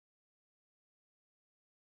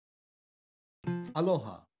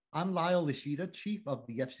Aloha. I'm Lyle Ishida, Chief of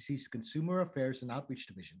the FCC's Consumer Affairs and Outreach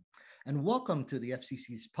Division, and welcome to the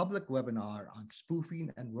FCC's public webinar on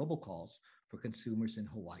spoofing and robocalls for consumers in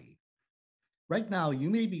Hawaii. Right now, you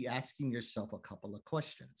may be asking yourself a couple of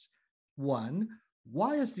questions. One,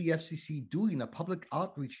 why is the FCC doing a public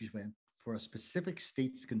outreach event for a specific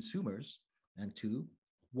state's consumers? And two,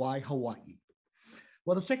 why Hawaii?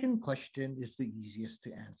 Well, the second question is the easiest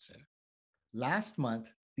to answer. Last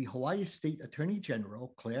month, the Hawaii State Attorney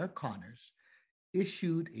General, Claire Connors,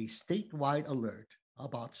 issued a statewide alert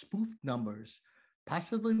about spoofed numbers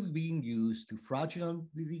possibly being used to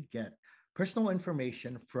fraudulently get personal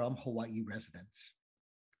information from Hawaii residents.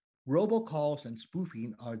 Robocalls and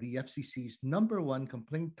spoofing are the FCC's number one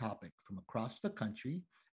complaint topic from across the country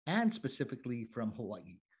and specifically from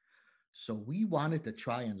Hawaii. So we wanted to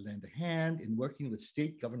try and lend a hand in working with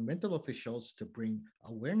state governmental officials to bring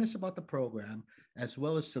awareness about the program as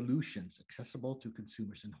well as solutions accessible to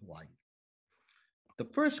consumers in Hawaii. The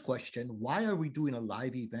first question, why are we doing a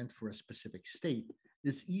live event for a specific state,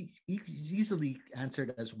 is easily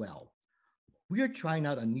answered as well. We are trying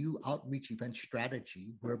out a new outreach event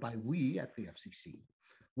strategy whereby we at the FCC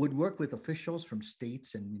would work with officials from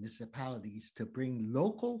states and municipalities to bring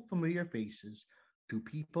local familiar faces to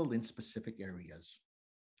people in specific areas.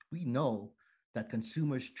 We know that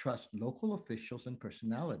consumers trust local officials and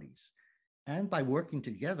personalities, and by working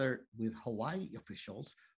together with Hawaii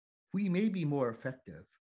officials, we may be more effective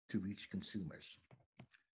to reach consumers.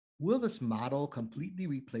 Will this model completely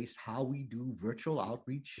replace how we do virtual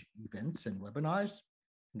outreach events and webinars?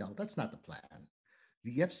 No, that's not the plan.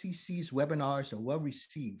 The FCC's webinars are well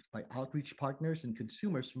received by outreach partners and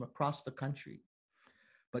consumers from across the country.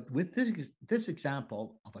 But with this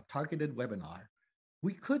example of a targeted webinar,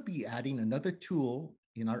 we could be adding another tool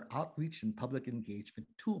in our outreach and public engagement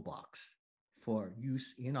toolbox for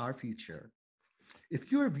use in our future.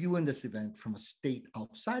 If you're viewing this event from a state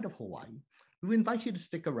outside of Hawaii, we invite you to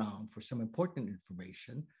stick around for some important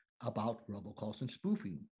information about robocalls and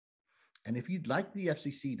spoofing. And if you'd like the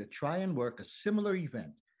FCC to try and work a similar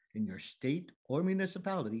event in your state or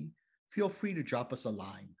municipality, feel free to drop us a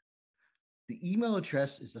line. The email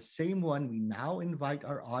address is the same one we now invite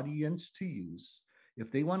our audience to use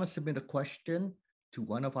if they want to submit a question to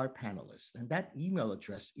one of our panelists. And that email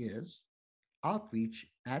address is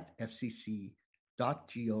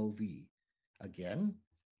outreach@fcc.gov. Again,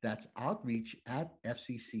 that's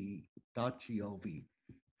outreach@fcc.gov.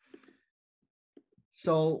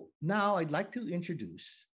 So now I'd like to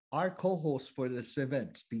introduce our co-host for this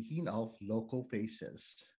event, speaking of local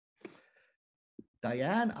faces.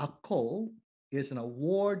 Diane Ako is an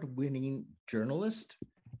award-winning journalist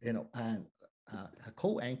and a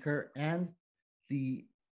co-anchor and the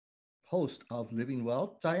host of Living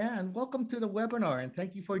Well. Diane, welcome to the webinar and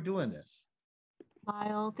thank you for doing this.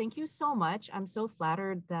 Lyle, thank you so much. I'm so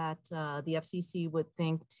flattered that the FCC would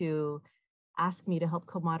think to ask me to help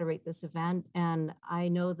co-moderate this event. And I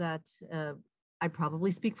know that I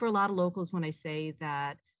probably speak for a lot of locals when I say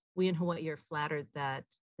that we in Hawaii are flattered that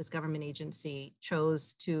this government agency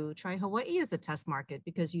chose to try Hawaii as a test market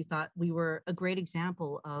because you thought we were a great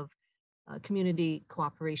example of community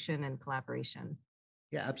cooperation and collaboration.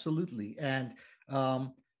 Yeah, absolutely. And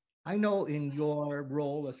I know in your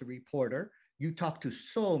role as a reporter, you talk to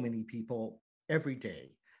so many people every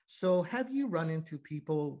day. So have you run into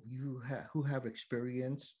people who have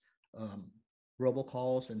experienced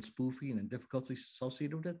robocalls and spoofing and difficulties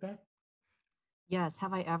associated with that? Yes,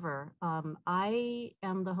 have I ever? I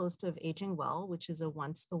am the host of Aging Well, which is a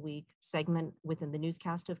once a week segment within the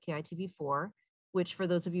newscast of KITV4, which for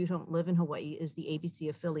those of you who don't live in Hawaii is the ABC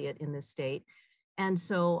affiliate in this state. And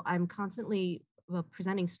so I'm constantly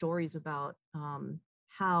presenting stories about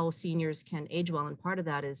how seniors can age well. And part of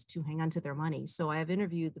that is to hang on to their money. So I have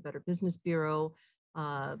interviewed the Better Business Bureau,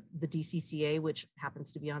 the DCCA, which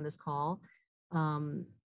happens to be on this call,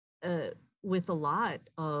 with a lot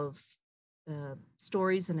of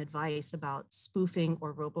stories and advice about spoofing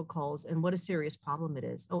or robocalls and what a serious problem it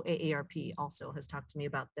is. Oh, AARP also has talked to me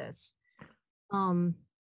about this. I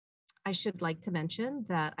should like to mention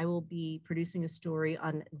that I will be producing a story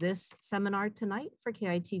on this seminar tonight for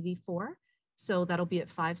KITV4. So that'll be at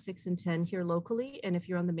 5, 6, and 10 here locally. And if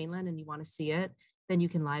you're on the mainland and you want to see it, then you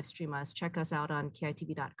can live stream us. Check us out on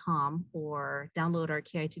KITV.com or download our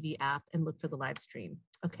KITV app and look for the live stream.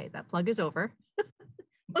 Okay, that plug is over.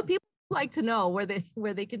 But people like to know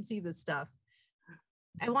where they can see this stuff.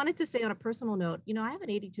 I wanted to say on a personal note, you know, I have an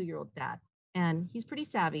 82-year-old dad and he's pretty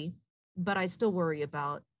savvy, but I still worry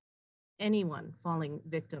about anyone falling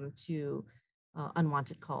victim to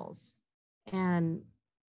unwanted calls. And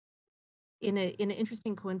In an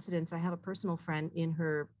interesting coincidence, I have a personal friend in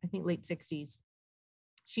her, I think, late 60s.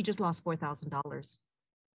 She just lost $4,000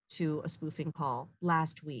 to a spoofing call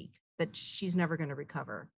last week that she's never going to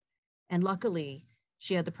recover. And luckily,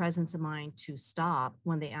 she had the presence of mind to stop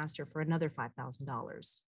when they asked her for another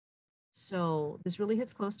 $5,000. So this really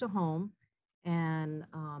hits close to home. And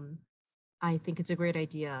I think it's a great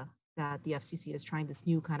idea that the FCC is trying this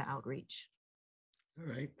new kind of outreach.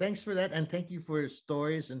 All right. Thanks for that. And thank you for your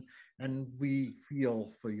stories. And we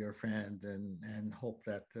feel for your friend and hope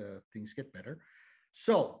that things get better.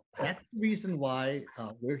 So that's the reason why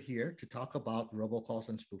we're here to talk about robocalls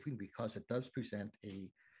and spoofing because it does present a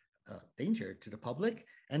danger to the public.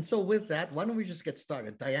 And so with that, why don't we just get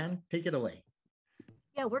started? Diane, take it away.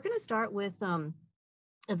 Yeah, we're going to start with a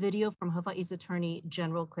video from Hawaii's Attorney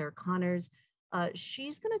General Claire Connors.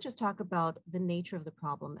 She's going to just talk about the nature of the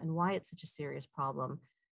problem and why it's such a serious problem.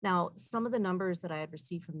 Now, some of the numbers that I had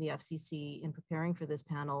received from the FCC in preparing for this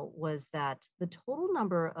panel was that the total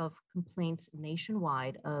number of complaints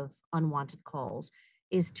nationwide of unwanted calls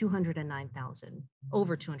is 209,000,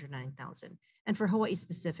 over 209,000. And for Hawaii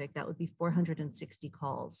specific, that would be 460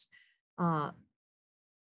 calls. That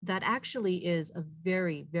actually is a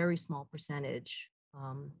very, very small percentage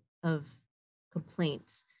of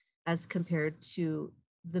complaints as compared to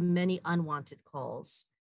the many unwanted calls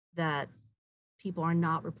that people are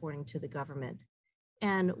not reporting to the government.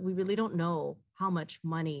 And we really don't know how much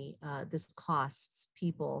money this costs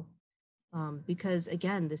people because,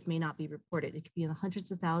 again, this may not be reported. It could be in the hundreds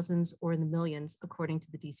of thousands or in the millions, according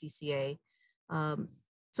to the DCCA.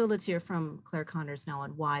 So let's hear from Claire Connors now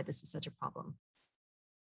on why this is such a problem.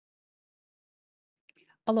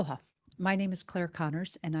 Aloha. My name is Claire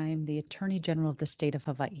Connors, and I am the Attorney General of the state of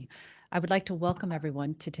Hawaii. I would like to welcome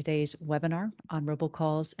everyone to today's webinar on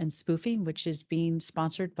robocalls and spoofing, which is being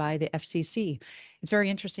sponsored by the FCC. It's very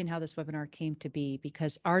interesting how this webinar came to be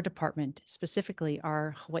because our department, specifically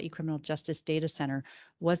our Hawaii Criminal Justice Data Center,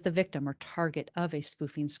 was the victim or target of a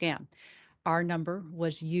spoofing scam. Our number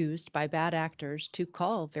was used by bad actors to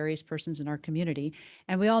call various persons in our community.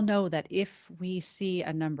 And we all know that if we see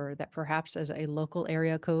a number that perhaps is a local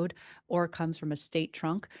area code or comes from a state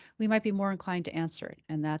trunk, we might be more inclined to answer it.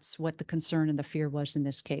 And that's what the concern and the fear was in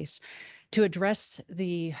this case. To address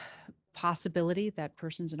the possibility that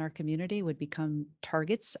persons in our community would become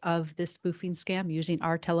targets of this spoofing scam using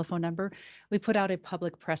our telephone number, we put out a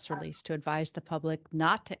public press release to advise the public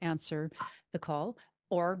not to answer the call,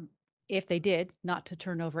 or if they did, not to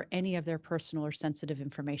turn over any of their personal or sensitive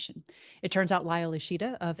information. It turns out Lyle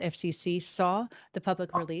Ishida of FCC saw the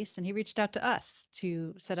public release and he reached out to us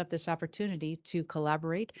to set up this opportunity to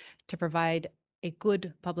collaborate, to provide a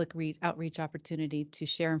good public outreach opportunity to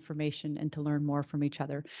share information and to learn more from each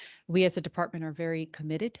other. We as a department are very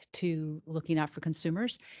committed to looking out for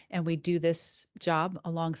consumers, and we do this job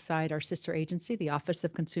alongside our sister agency, the Office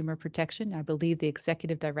of Consumer Protection. I believe the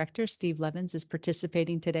Executive Director, Steve Levins, is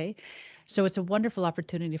participating today. So it's a wonderful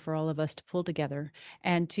opportunity for all of us to pull together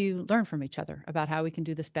and to learn from each other about how we can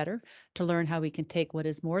do this better, to learn how we can take what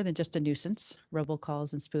is more than just a nuisance,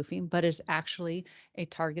 robocalls and spoofing, but is actually a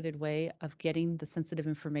targeted way of getting the sensitive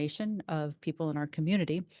information of people in our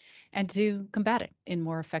community and to combat it in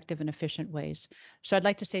more effective and efficient ways. So I'd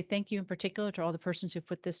like to say thank you in particular to all the persons who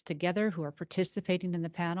put this together, who are participating in the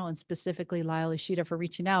panel, and specifically Lyle Ishida for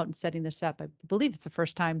reaching out and setting this up. I believe it's the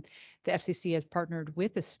first time the FCC has partnered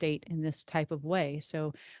with the state in this type of way.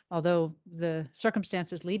 So although the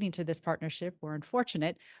circumstances leading to this partnership were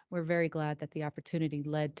unfortunate, we're very glad that the opportunity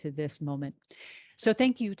led to this moment. So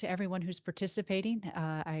thank you to everyone who's participating.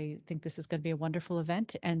 I think this is going to be a wonderful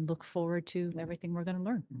event and look forward to everything we're going to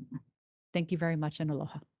learn. Thank you very much and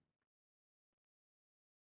aloha.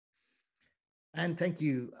 And thank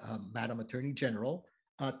you, Madam Attorney General.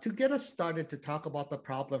 To get us started to talk about the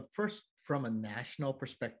problem, first from a national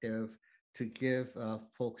perspective, to give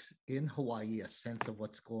folks in Hawaii a sense of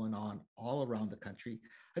what's going on all around the country,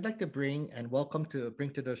 I'd like to bring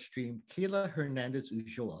to the stream Kayla Hernandez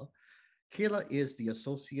Ulloa. Kayla is the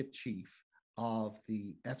Associate Chief of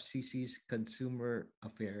the FCC's Consumer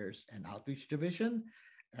Affairs and Outreach Division.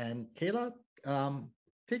 And Kayla,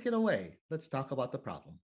 take it away. Let's talk about the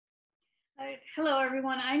problem. Hello,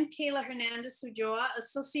 everyone. I'm Kayla Hernandez Ulloa,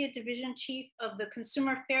 Associate Division Chief of the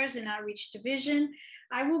Consumer Affairs and Outreach Division.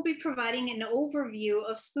 I will be providing an overview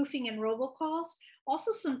of spoofing and robocalls,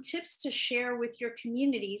 also some tips to share with your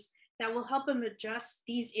communities that will help them address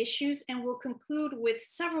these issues, and will conclude with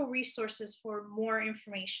several resources for more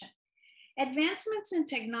information. Advancements in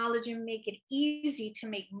technology make it easy to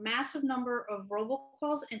make massive number of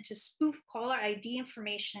robocalls and to spoof caller ID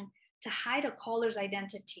information to hide a caller's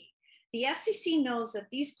identity. The FCC knows that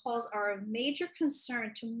these calls are of major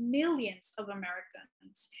concern to millions of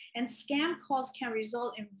Americans, and scam calls can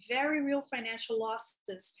result in very real financial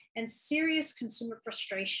losses and serious consumer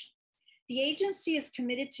frustration. The agency is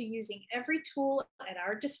committed to using every tool at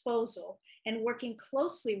our disposal and working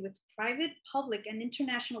closely with private, public, and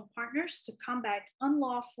international partners to combat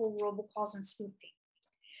unlawful robocalls and spoofing.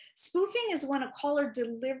 Spoofing is when a caller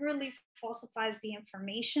deliberately falsifies the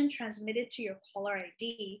information transmitted to your caller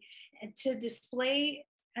ID and to display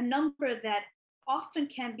a number that often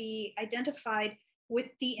can be identified with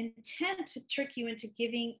the intent to trick you into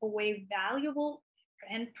giving away valuable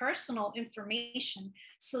and personal information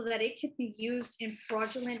so that it could be used in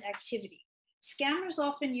fraudulent activity. Scammers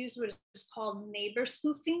often use what is called neighbor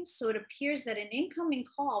spoofing, so it appears that an incoming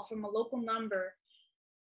call from a local number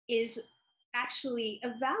is actually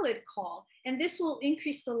a valid call, and this will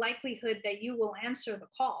increase the likelihood that you will answer the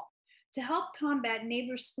call. To help combat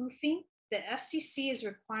neighbor spoofing, the FCC is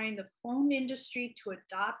requiring the phone industry to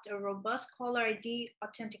adopt a robust caller ID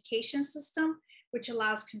authentication system, which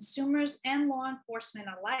allows consumers and law enforcement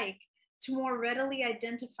alike to more readily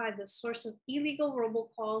identify the source of illegal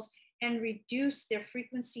robocalls and reduce their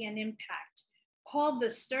frequency and impact. Called the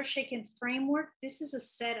Stir-Shaken Framework, this is a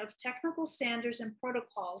set of technical standards and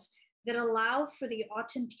protocols that allow for the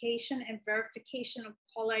authentication and verification of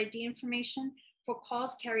caller ID information for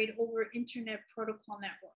calls carried over internet protocol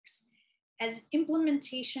networks. As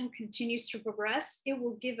implementation continues to progress, it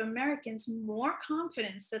will give Americans more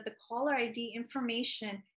confidence that the caller ID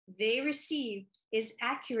information they receive is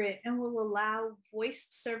accurate and will allow voice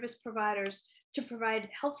service providers to provide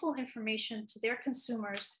helpful information to their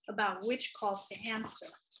consumers about which calls to answer.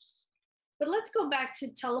 But let's go back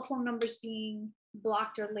to telephone numbers being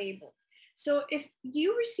blocked or labeled. So if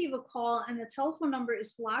you receive a call and the telephone number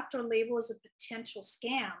is blocked or labeled as a potential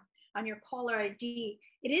scam on your caller ID,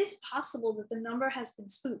 it is possible that the number has been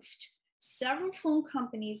spoofed. Several phone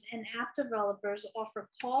companies and app developers offer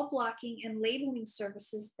call blocking and labeling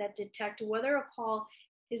services that detect whether a call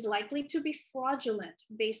is likely to be fraudulent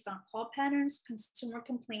based on call patterns, consumer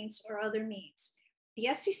complaints, or other means. The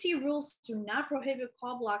FCC rules do not prohibit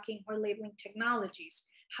call blocking or labeling technologies.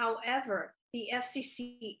 However, the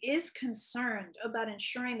FCC is concerned about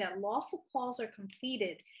ensuring that lawful calls are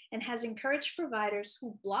completed and has encouraged providers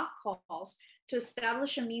who block calls to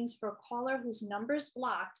establish a means for a caller whose number is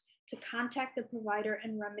blocked to contact the provider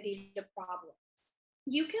and remedy the problem.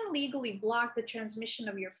 You can legally block the transmission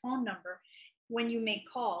of your phone number when you make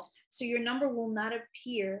calls, so your number will not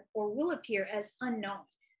appear or will appear as unknown.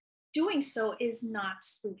 Doing so is not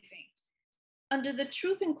spoofing. Under the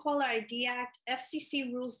Truth in Caller ID Act,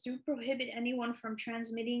 FCC rules do prohibit anyone from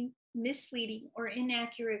transmitting misleading or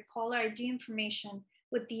inaccurate caller ID information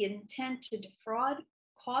with the intent to defraud,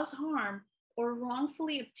 cause harm, or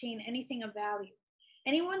wrongfully obtain anything of value.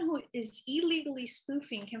 Anyone who is illegally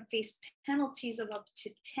spoofing can face penalties of up to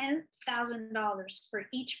 $10,000 for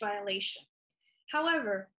each violation.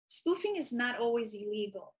 However, spoofing is not always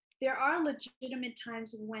illegal. There are legitimate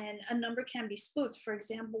times when a number can be spoofed. For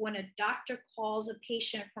example, when a doctor calls a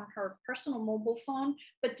patient from her personal mobile phone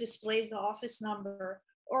but displays the office number,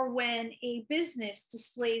 or when a business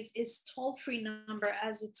displays its toll-free number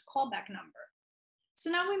as its callback number.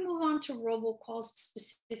 So now we move on to robocalls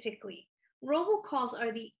specifically. Robocalls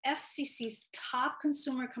are the FCC's top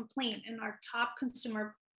consumer complaint and our top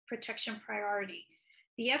consumer protection priority.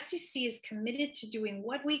 The FCC is committed to doing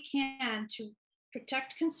what we can to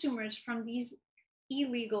protect consumers from these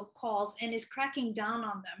illegal calls and is cracking down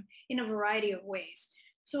on them in a variety of ways.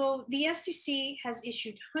 So the FCC has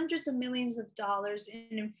issued hundreds of millions of dollars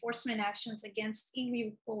in enforcement actions against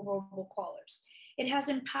illegal robocallers. It has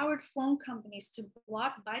empowered phone companies to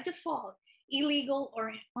block by default illegal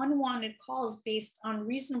or unwanted calls based on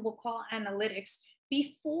reasonable call analytics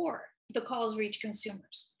before the calls reach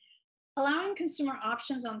consumers. Allowing consumer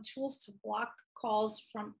options on tools to block calls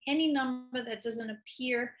from any number that doesn't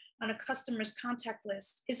appear on a customer's contact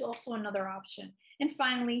list is also another option. And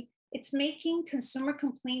finally, it's making consumer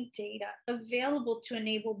complaint data available to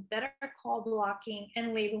enable better call blocking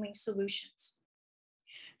and labeling solutions.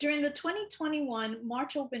 During the 2021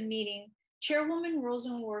 March open meeting, Chairwoman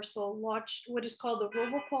Rosenworcel launched what is called the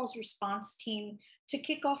Robocalls Response Team to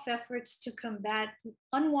kick off efforts to combat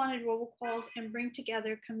unwanted robocalls and bring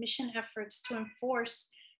together commission efforts to enforce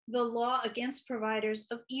the law against providers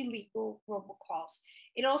of illegal robocalls.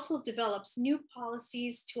 It also develops new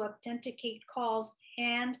policies to authenticate calls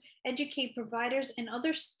and educate providers and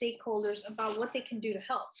other stakeholders about what they can do to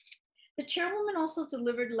help. The chairwoman also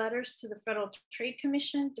delivered letters to the Federal Trade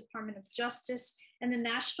Commission, Department of Justice, and the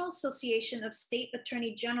National Association of State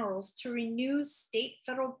Attorney Generals to renew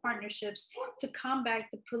state-federal partnerships to combat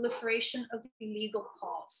the proliferation of illegal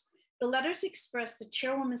calls. The letters express the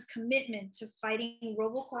chairwoman's commitment to fighting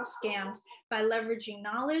robocall scams by leveraging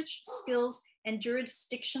knowledge, skills, and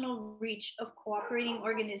jurisdictional reach of cooperating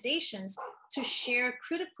organizations to share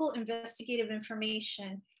critical investigative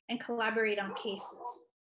information and collaborate on cases.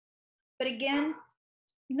 But again,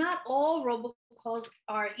 not all robocalls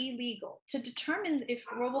are illegal. To determine if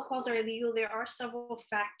robocalls are illegal, there are several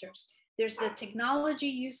factors. There's the technology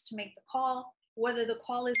used to make the call, whether the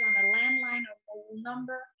call is on a landline or mobile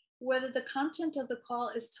number, whether the content of the call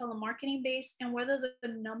is telemarketing based, and whether the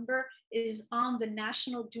number is on the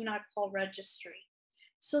National Do Not Call Registry.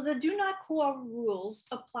 So the Do Not Call rules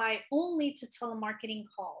apply only to telemarketing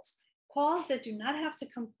calls. Calls that do not have to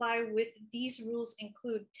comply with these rules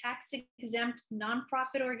include tax-exempt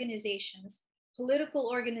nonprofit organizations, political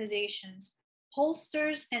organizations,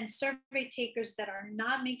 pollsters and survey takers that are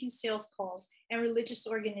not making sales calls, and religious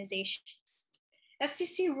organizations.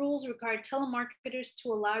 FCC rules require telemarketers to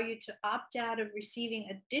allow you to opt out of receiving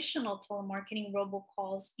additional telemarketing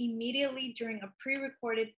robocalls immediately during a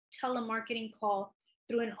pre-recorded telemarketing call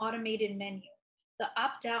through an automated menu. The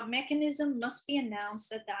opt-out mechanism must be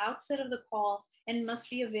announced at the outset of the call and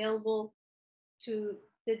must be available to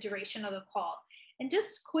the duration of the call. And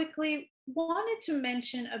just quickly, wanted to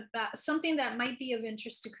mention about something that might be of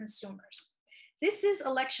interest to consumers. This is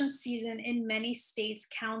election season in many states,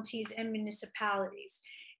 counties, and municipalities.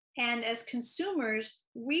 And as consumers,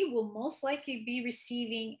 we will most likely be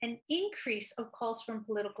receiving an increase of calls from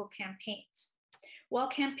political campaigns. While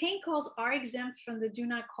campaign calls are exempt from the Do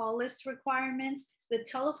Not Call list requirements, the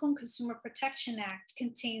Telephone Consumer Protection Act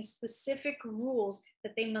contains specific rules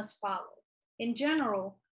that they must follow. In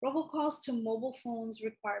general, robocalls to mobile phones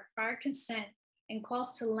require prior consent, and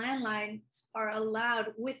calls to landlines are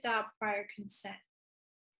allowed without prior consent.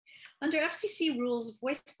 Under FCC rules,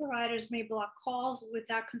 voice providers may block calls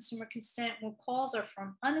without consumer consent when calls are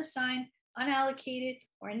from unassigned, unallocated,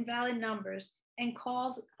 or invalid numbers, and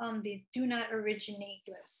calls on the Do Not Originate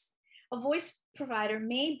list. A voice provider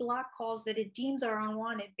may block calls that it deems are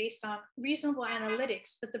unwanted based on reasonable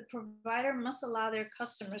analytics, but the provider must allow their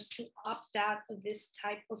customers to opt out of this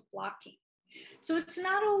type of blocking. So it's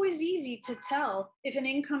not always easy to tell if an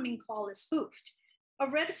incoming call is spoofed. A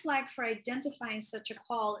red flag for identifying such a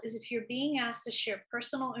call is if you're being asked to share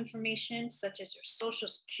personal information such as your social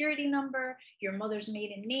security number, your mother's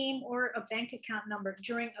maiden name, or a bank account number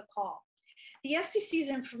during a call. The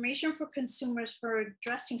FCC's information for consumers for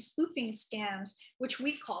addressing spoofing scams, which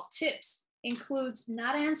we call tips, includes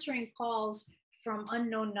not answering calls from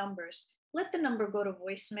unknown numbers. Let the number go to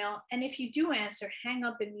voicemail, and if you do answer, hang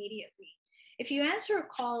up immediately. If you answer a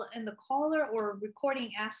call and the caller or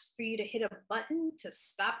recording asks for you to hit a button to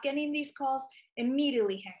stop getting these calls,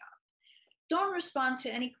 immediately hang up. Don't respond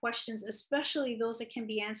to any questions, especially those that can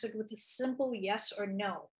be answered with a simple yes or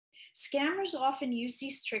no. Scammers often use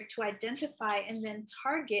these tricks to identify and then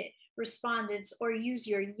target respondents or use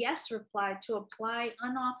your yes reply to apply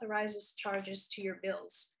unauthorized charges to your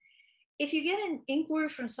bills. If you get an inquiry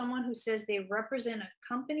from someone who says they represent a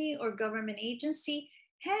company or government agency,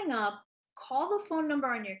 hang up, call the phone number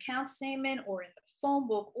on your account statement or in the phone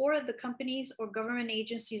book or the company's or government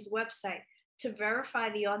agency's website to verify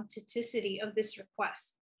the authenticity of this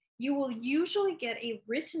request. You will usually get a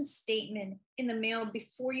written statement in the mail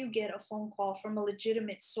before you get a phone call from a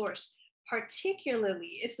legitimate source,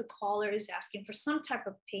 particularly if the caller is asking for some type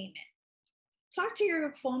of payment. Talk to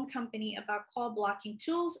your phone company about call blocking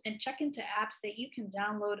tools and check into apps that you can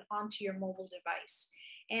download onto your mobile device.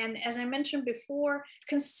 And as I mentioned before,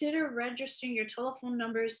 consider registering your telephone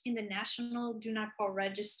numbers in the National Do Not Call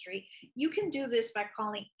Registry. You can do this by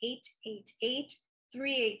calling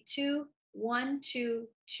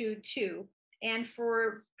 888-382-1222. And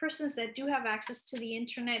for persons that do have access to the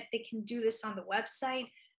internet, they can do this on the website,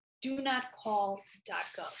 donotcall.gov.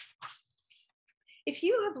 If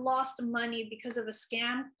you have lost money because of a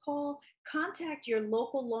scam call, contact your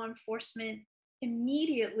local law enforcement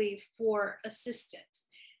immediately for assistance.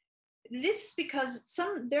 This is because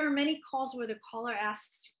there are many calls where the caller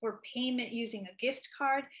asks for payment using a gift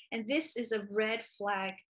card, and this is a red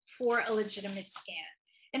flag for a legitimate scam.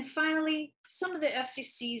 And finally, some of the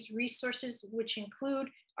FCC's resources, which include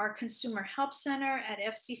our Consumer Help Center at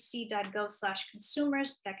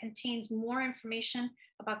fcc.gov/consumers that contains more information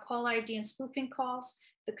about call ID and spoofing calls,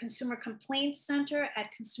 the Consumer Complaints Center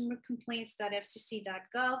at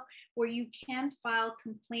consumercomplaints.fcc.gov, where you can file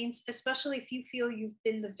complaints, especially if you feel you've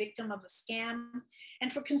been the victim of a scam.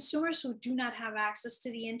 And for consumers who do not have access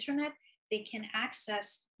to the internet, they can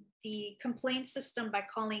access the complaint system by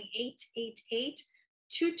calling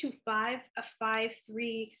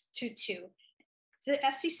 888-225-5322. The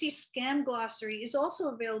FCC scam glossary is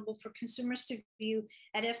also available for consumers to view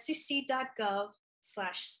at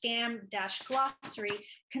fcc.gov/scam-glossary,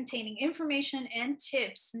 containing information and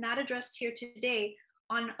tips not addressed here today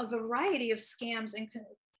on a variety of scams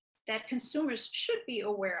that consumers should be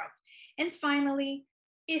aware of. And finally,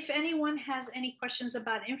 if anyone has any questions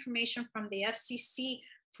about information from the FCC,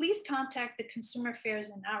 please contact the Consumer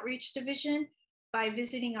Affairs and Outreach Division by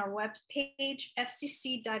visiting our webpage,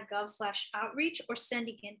 fcc.gov/outreach, or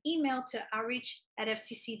sending an email to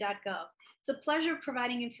outreach@fcc.gov. It's a pleasure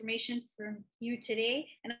providing information from you today,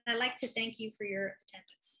 and I'd like to thank you for your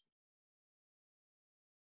attendance.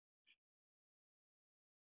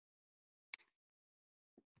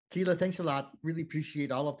 Keila, thanks a lot. Really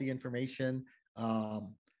appreciate all of the information.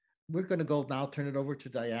 We're going to go now turn it over to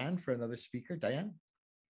Diane for another speaker. Diane?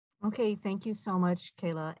 Okay, thank you so much,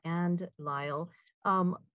 Kayla and Lyle.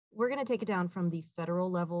 We're going to take it down from the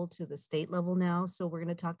federal level to the state level now. So we're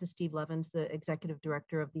going to talk to Steve Levins, the Executive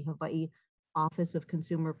Director of the Hawaii Office of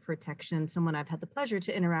Consumer Protection, someone I've had the pleasure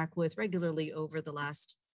to interact with regularly over the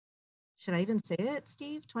last, should I even say it,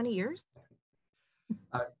 Steve, 20 years?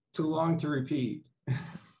 Too long to repeat.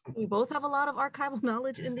 We both have a lot of archival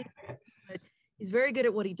knowledge in the, but he's very good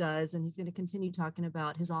at what he does, and he's going to continue talking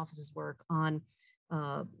about his office's work on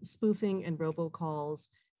spoofing and robocalls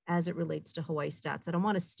as it relates to Hawaii stats. I don't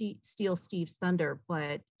want to steal Steve's thunder,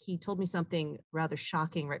 but he told me something rather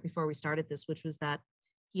shocking right before we started this, which was that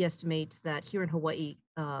he estimates that here in Hawaii,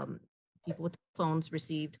 people with phones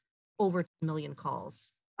received over 2 million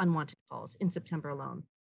calls, unwanted calls, in September alone.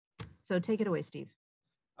 So take it away, Steve.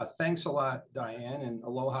 Thanks a lot, Diane, and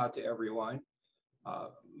aloha to everyone.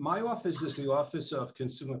 My office is the Office of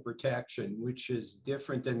Consumer Protection, which is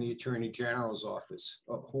different than the Attorney General's office.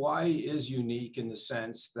 Hawaii is unique in the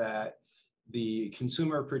sense that the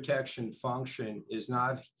consumer protection function is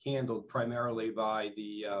not handled primarily by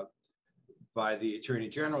the Attorney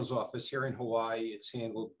General's office. Here in Hawaii, it's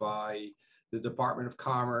handled by the Department of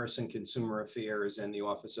Commerce and Consumer Affairs and the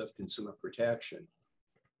Office of Consumer Protection.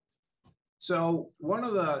 So one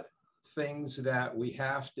of the things that we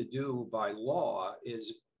have to do by law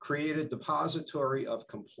is create a depository of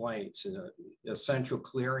complaints in a central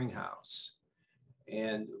clearinghouse.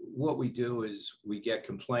 And what we do is we get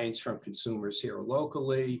complaints from consumers here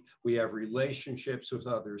locally. We have relationships with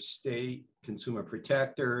other state consumer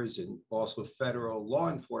protectors and also federal law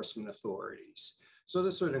enforcement authorities. So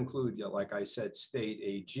this would include, like I said, state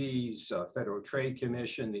AGs, Federal Trade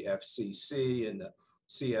Commission, the FCC, and the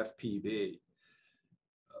CFPB.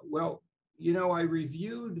 Well, I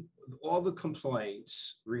reviewed all the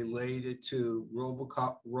complaints related to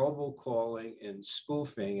robocalling and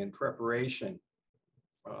spoofing in preparation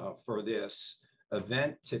for this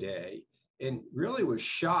event today, and really was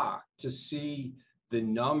shocked to see the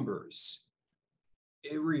numbers.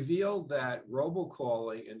 It revealed that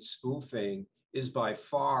robocalling and spoofing is by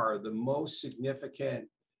far the most significant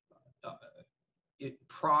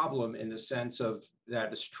problem in the sense of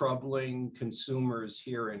that is troubling consumers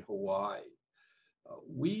here in Hawaii.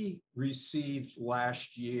 We received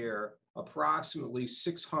last year approximately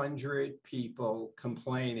 600 people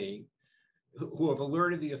complaining who have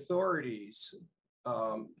alerted the authorities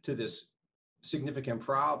to this significant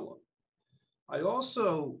problem. I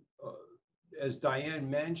also, as Diane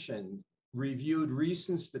mentioned, reviewed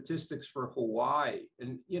recent statistics for Hawaii.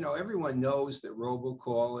 And, everyone knows that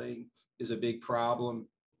robocalling is a big problem.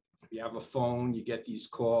 If you have a phone, you get these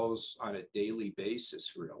calls on a daily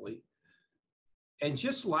basis, really. And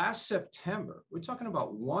just last September, we're talking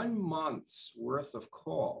about 1 month's worth of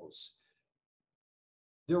calls.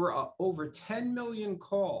 There were over 10 million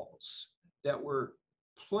calls that were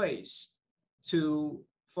placed to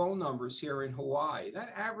phone numbers here in Hawaii.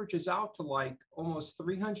 That averages out to like almost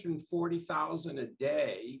 340,000 a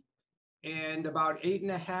day and about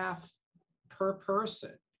 8.5 per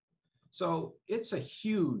person. So it's a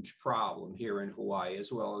huge problem here in Hawaii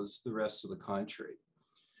as well as the rest of the country.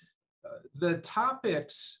 The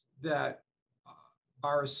topics that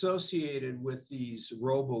are associated with these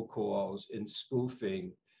robocalls and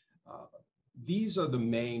spoofing, these are the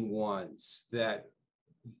main ones that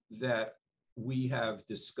we have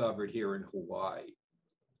discovered here in Hawaii.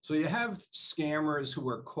 So you have scammers who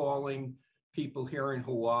are calling people here in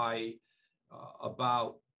Hawaii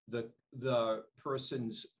about the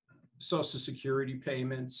person's Social Security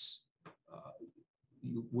payments.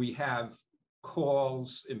 We have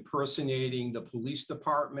calls impersonating the police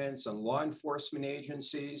departments and law enforcement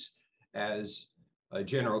agencies, as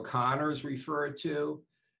General Connors referred to.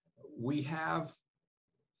 we have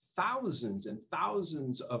thousands and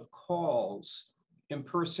thousands of calls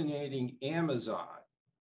impersonating Amazon.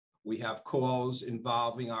 We have calls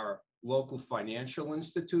involving our local financial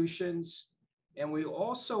institutions, and we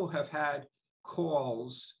also have had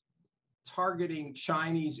calls targeting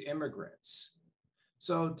Chinese immigrants.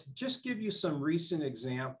 So to just give you some recent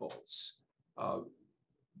examples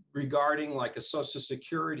regarding like a Social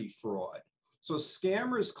Security fraud. So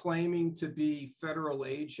scammers claiming to be federal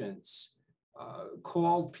agents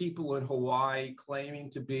called people in Hawaii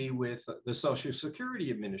claiming to be with the Social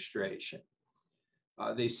Security Administration.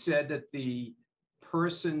 They said that the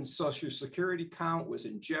person's Social Security account was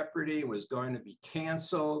in jeopardy, was going to be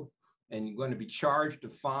canceled, and going to be charged a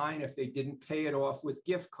fine if they didn't pay it off with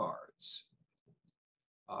gift cards.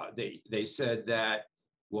 They said that,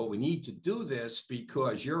 well, we need to do this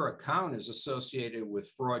because your account is associated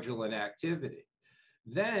with fraudulent activity.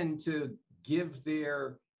 Then to give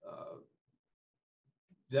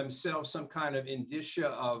themselves some kind of indicia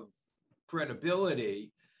of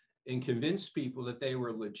credibility and convince people that they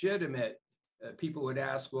were legitimate, people would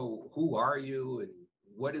ask, well, who are you and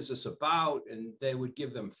what is this about? And they would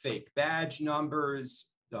give them fake badge numbers,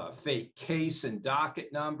 fake case and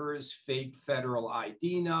docket numbers, fake federal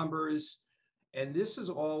ID numbers. And this is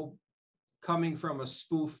all coming from a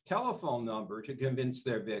spoof telephone number to convince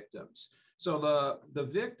their victims. So the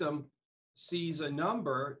victim sees a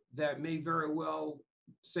number that may very well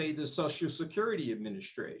say the Social Security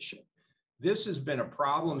Administration. This has been a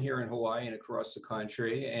problem here in Hawaii and across the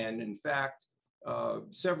country. And in fact,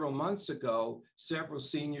 several months ago, several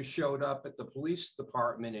seniors showed up at the police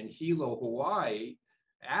department in Hilo, Hawaii,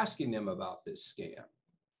 asking them about this scam.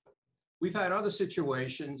 We've had other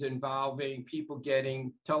situations involving people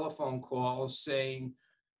getting telephone calls saying,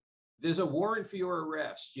 there's a warrant for your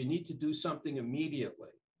arrest. You need to do something immediately.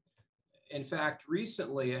 In fact,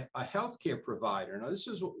 recently, a healthcare provider, now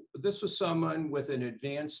this was someone with an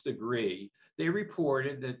advanced degree, they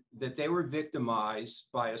reported that they were victimized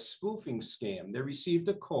by a spoofing scam. They received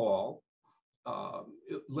a call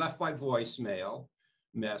left by voicemail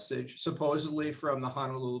message, supposedly from the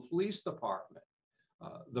Honolulu Police Department.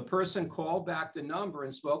 The person called back the number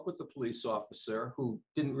and spoke with the police officer who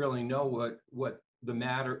didn't really know what the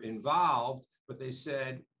matter involved, but they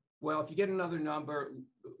said, well, if you get another number,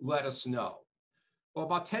 let us know. Well,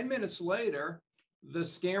 about 10 minutes later, the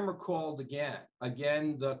scammer called again.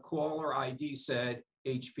 Again, the caller ID said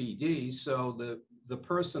HPD, so the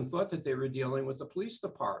person thought that they were dealing with the police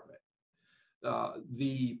department.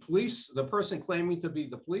 The person claiming to be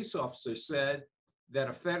the police officer said that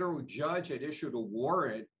a federal judge had issued a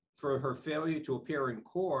warrant for her failure to appear in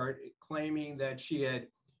court, claiming that she had,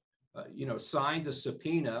 signed a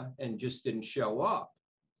subpoena and just didn't show up.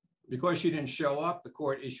 Because she didn't show up, the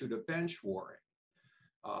court issued a bench warrant.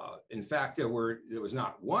 In fact, there was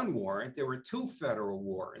not one warrant, there were 2 federal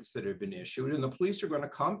warrants that had been issued, and the police are going to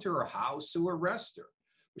come to her house to arrest her.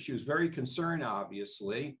 She was very concerned,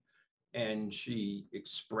 obviously, and she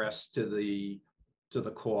expressed to the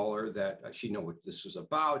caller that she knew what this was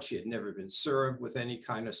about. She had never been served with any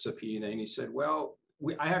kind of subpoena, and he said, well,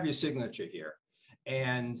 I have your signature here.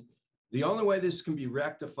 And the only way this can be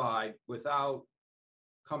rectified without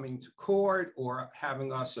coming to court or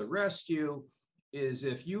having us arrest you is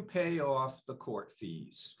if you pay off the court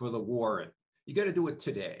fees for the warrant. You got to do it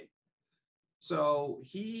today. So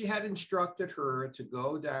he had instructed her to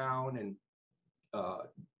go down and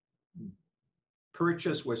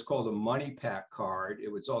purchase what's called a money pack card.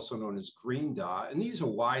 It was also known as Green Dot, and these are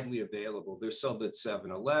widely available. They're sold at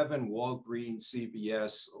 7-Eleven, Walgreens,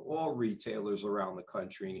 CVS, all retailers around the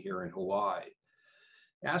country and here in Hawaii.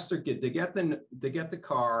 Asked her to get the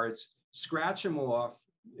cards, scratch them off,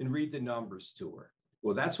 and read the numbers to her.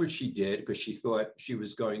 Well, that's what she did because she thought she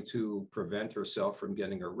was going to prevent herself from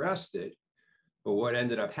getting arrested. But what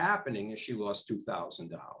ended up happening is she lost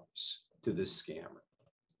 $2,000 to this scammer.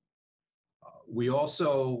 We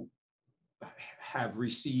also have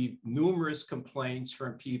received numerous complaints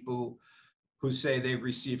from people who say they've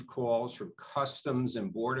received calls from Customs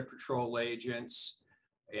and Border Patrol agents,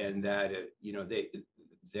 and that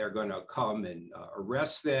they're going to come and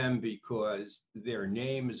arrest them because their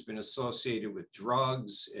name has been associated with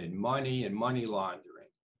drugs and money laundering.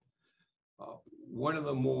 One of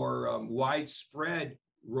the more widespread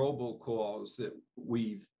robocalls that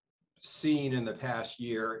we've seen in the past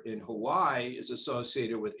year in Hawaii is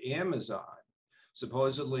associated with Amazon.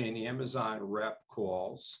 Supposedly an Amazon rep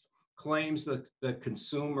claims that the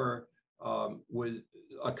consumer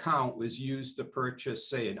account was used to purchase,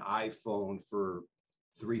 say, an iPhone for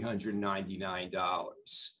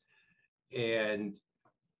 $399. And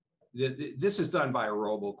this is done by a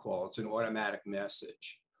robocall. It's an automatic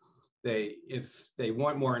message. If they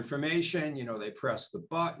want more information, they press the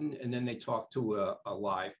button and then they talk to a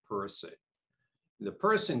live person. The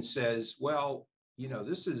person says, well,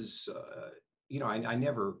 this is, I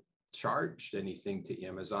never charged anything to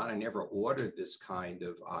Amazon. I never ordered this kind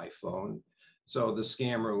of iPhone. So the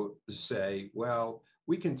scammer will say, well,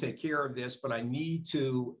 we can take care of this, but I need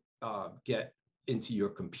to get into your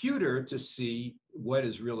computer to see what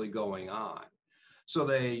is really going on. So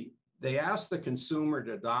they ask the consumer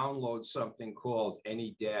to download something called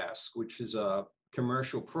AnyDesk, which is a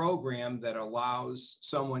commercial program that allows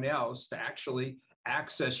someone else to actually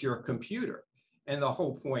access your computer. And the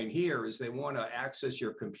whole point here is they want to access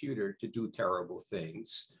your computer to do terrible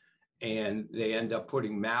things. And they end up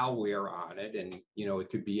putting malware on it. And, it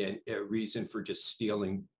could be a reason for just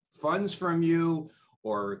stealing funds from you,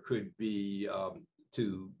 or it could be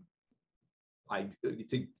to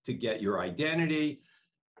get your identity.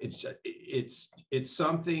 It's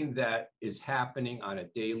something that is happening on a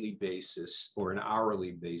daily basis or an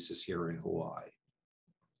hourly basis here in Hawaii.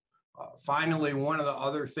 Finally, one of the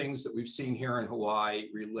other things that we've seen here in Hawaii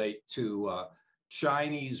relate to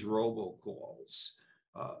Chinese robocalls.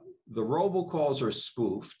 The robocalls are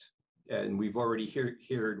spoofed, and we've already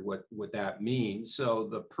heard what that means. So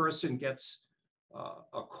the person gets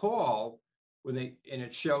a call and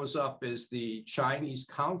it shows up as the Chinese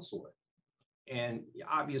consulate. And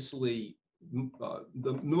obviously,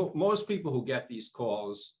 most people who get these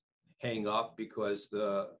calls hang up because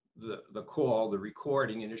the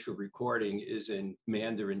initial recording is in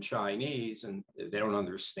Mandarin Chinese, and they don't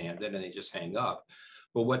understand it, and they just hang up.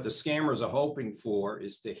 But what the scammers are hoping for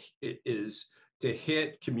is to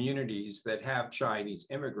hit communities that have Chinese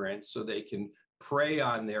immigrants so they can prey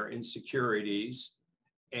on their insecurities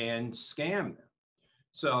and scam them.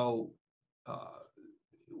 So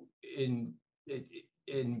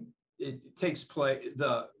it takes place,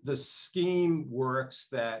 the scheme works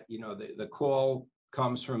that, the call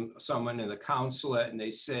comes from someone in the consulate, and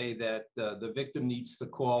they say that the victim needs to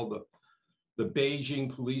call the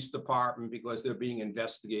Beijing Police Department because they're being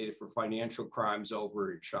investigated for financial crimes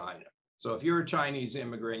over in China. So if you're a Chinese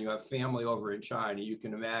immigrant, you have family over in China, you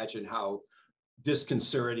can imagine how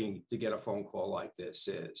disconcerting to get a phone call like this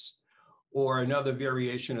is. Or another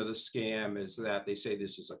variation of the scam is that they say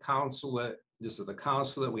this is the consulate,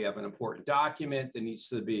 we have an important document that needs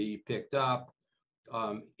to be picked up.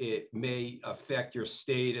 It may affect your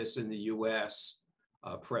status in the US.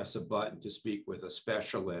 Press a button to speak with a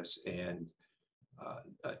specialist. And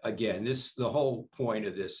again, the whole point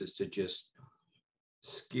of this is to just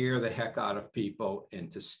scare the heck out of people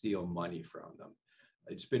and to steal money from them.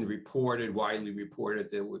 It's been widely reported,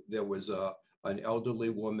 there was an elderly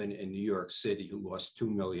woman in New York City who lost $2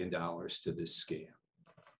 million to this scam.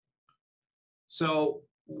 So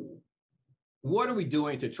what are we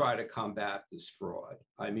doing to try to combat this fraud?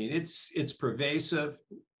 I mean, it's pervasive.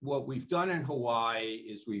 What we've done in Hawaii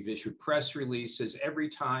is we've issued press releases. Every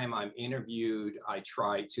time I'm interviewed, I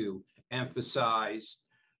try to emphasize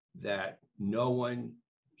that no one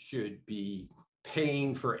should be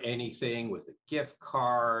paying for anything with a gift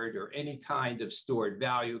card or any kind of stored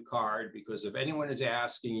value card, because if anyone is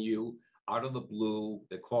asking you out of the blue,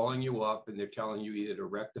 they're calling you up and they're telling you either to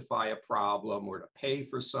rectify a problem or to pay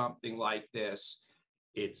for something like this,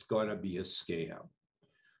 it's going to be a scam.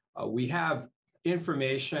 We have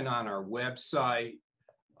information on our website.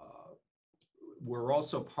 We're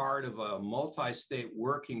also part of a multi-state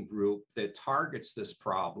working group that targets this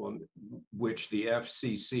problem, which the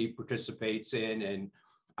FCC participates in, and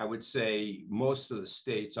I would say most of the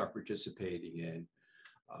states are participating in.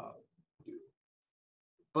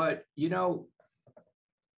 But,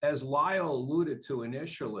 as Lyle alluded to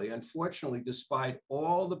initially, unfortunately, despite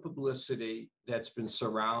all the publicity that's been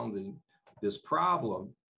surrounding this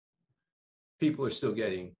problem, people are still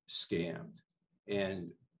getting scammed. And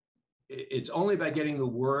it's only by getting the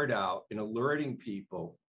word out and alerting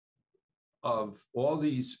people of all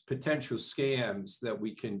these potential scams that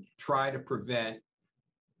we can try to prevent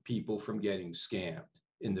people from getting scammed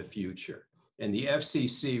in the future. And the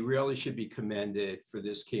FCC really should be commended for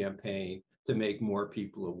this campaign to make more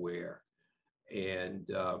people aware.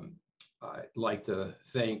 And I'd like to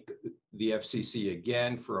thank the FCC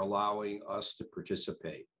again for allowing us to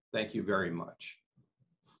participate. Thank you very much.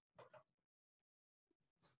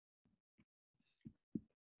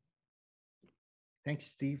 Thanks,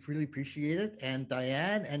 Steve. Really appreciate it. And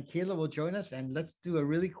Diane and Kayla will join us, and let's do a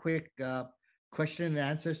really quick question and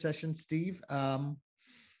answer session. Steve, why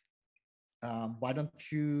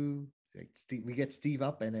don't you, Steve, we get Steve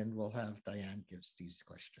up, and then we'll have Diane give Steve's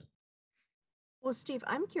question. Well, Steve,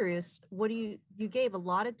 I'm curious, what do you gave a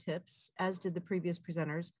lot of tips, as did the previous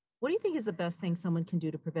presenters. What do you think is the best thing someone can do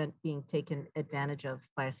to prevent being taken advantage of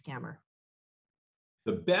by a scammer?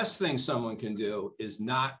 The best thing someone can do is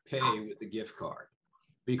not pay with the gift card,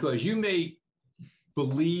 because you may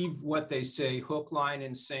believe what they say, hook, line,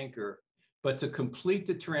 and sinker, but to complete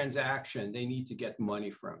the transaction, they need to get money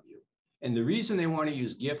from you. And the reason they want to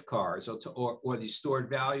use gift cards or these stored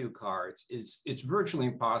value cards is it's virtually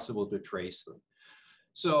impossible to trace them.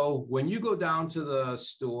 So when you go down to the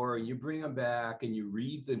store and you bring them back and you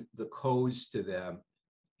read the codes to them,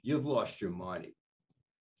 you've lost your money.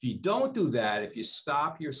 If you don't do that, if you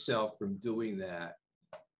stop yourself from doing that,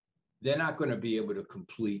 they're not going to be able to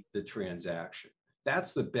complete the transaction.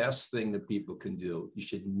 That's the best thing that people can do. You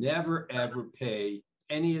should never, ever pay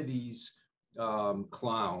any of these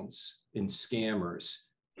clowns and scammers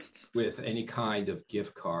with any kind of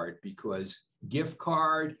gift card, because gift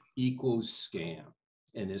card equals scam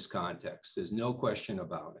in this context. There's no question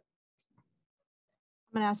about it.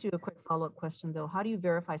 I'm going to ask you a quick follow-up question, though. How do you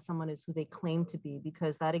verify someone is who they claim to be?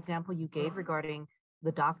 Because that example you gave regarding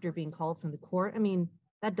the doctor being called from the court, I mean,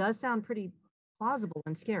 that does sound pretty plausible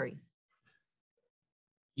and scary.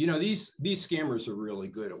 You know, these scammers are really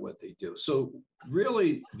good at what they do. So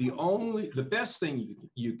really, the best thing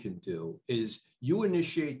you can do is you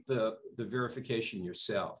initiate the verification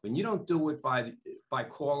yourself, and you don't do it by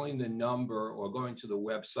calling the number or going to the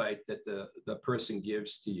website that the person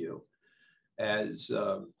gives to you. As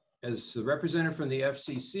the representative from the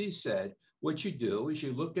FCC said, what you do is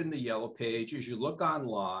you look in the yellow pages, you look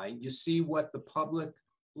online, you see what the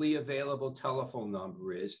publicly available telephone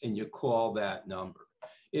number is, and you call that number.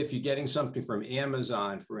 If you're getting something from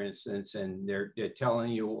Amazon, for instance, and they're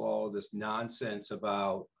telling you all this nonsense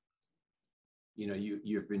about, you know,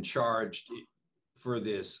 you've been charged for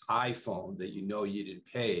this iPhone that you know you didn't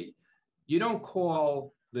pay, you don't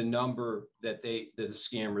call the number that the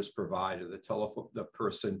scammers provide, or the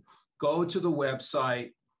person. Go to the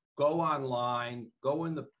website, go online, go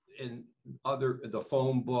in the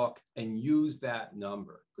phone book, and use that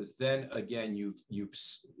number, because then again you've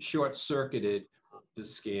short-circuited the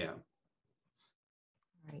scam. All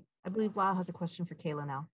right. I believe Lyle has a question for Kayla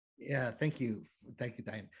now. Yeah, thank you,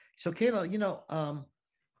 Diane. So Kayla, you know,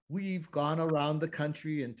 we've gone around the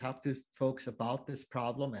country and talked to folks about this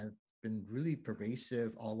problem, and it's been really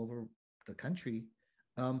pervasive all over the country.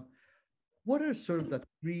 What are sort of the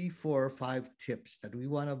 3, 4, or 5 tips that we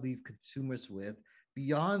want to leave consumers with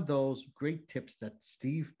beyond those great tips that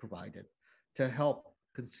Steve provided to help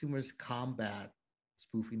consumers combat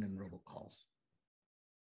spoofing and robocalls?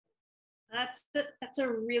 That's a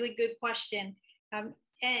really good question.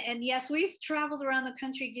 And yes, we've traveled around the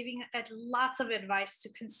country giving lots of advice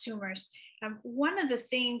to consumers. One of the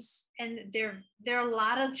things, and there are a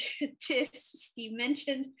lot of tips, Steve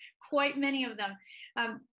mentioned quite many of them,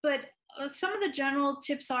 but some of the general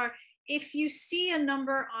tips are, if you see a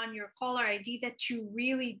number on your caller ID that you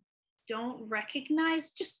really don't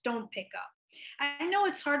recognize, just don't pick up. I know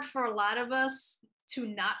it's hard for a lot of us to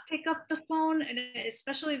not pick up the phone, and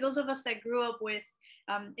especially those of us that grew up with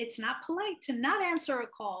it's not polite to not answer a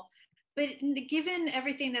call. But given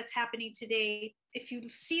everything that's happening today, if you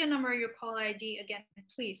see a number of your caller ID, again,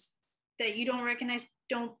 please, that you don't recognize,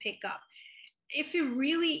 don't pick up. If it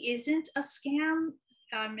really isn't a scam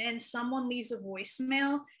and someone leaves a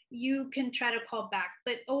voicemail, you can try to call back.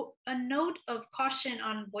 But a note of caution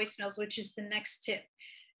on voicemails, which is the next tip.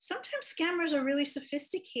 Sometimes scammers are really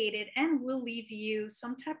sophisticated and will leave you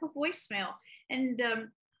some type of voicemail. And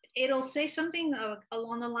it'll say something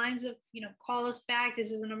along the lines of, you know, call us back,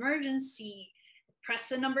 this is an emergency, press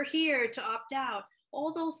the number here to opt out.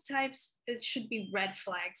 All those types, it should be red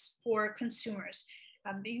flags for consumers.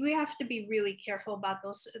 We have to be really careful about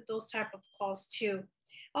those type of calls too.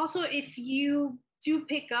 Also, if you do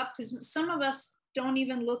pick up, because some of us don't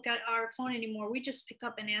even look at our phone anymore, we just pick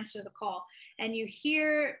up and answer the call, and you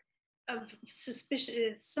hear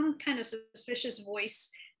some kind of suspicious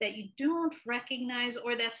voice that you don't recognize,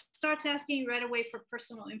 or that starts asking you right away for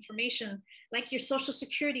personal information, like your social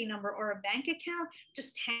security number or a bank account,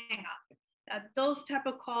 just hang up. Those type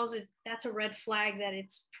of calls, that's a red flag that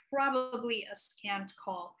it's probably a scammed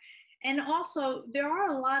call. And also, there are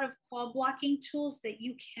a lot of call blocking tools that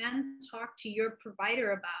you can talk to your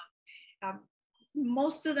provider about.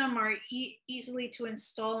 Most of them are easily to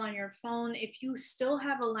install on your phone. If you still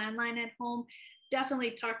have a landline at home,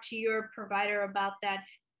 definitely talk to your provider about that,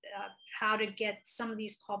 how to get some of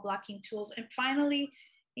these call blocking tools. And finally,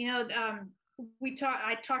 you know,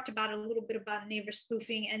 I talked about a little bit about neighbor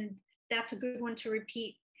spoofing, and that's a good one to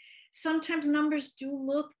repeat. sometimes numbers do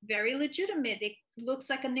look very legitimate. It looks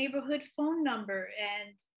like a neighborhood phone number.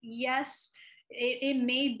 And yes, it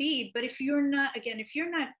may be, but if you're not, again, if you're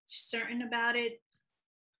not certain about it,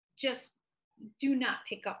 just do not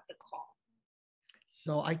pick up the call.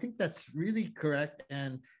 So I think that's really correct.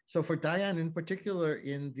 And so for Diane in particular,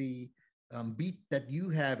 in the beat that you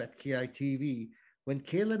have at KITV, when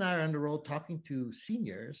Kayla and I are on the road talking to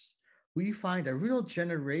seniors, we find a real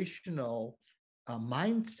generational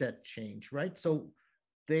mindset change, right? So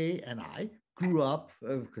they and I grew up,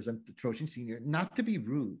 because I'm the Trojan senior, not to be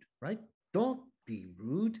rude, right? Don't be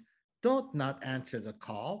rude. Don't not answer the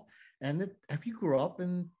call. And if you grew up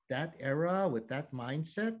in that era with that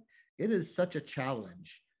mindset, it is such a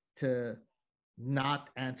challenge to not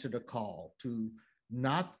answer the call, to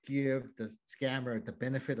not give the scammer the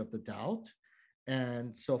benefit of the doubt.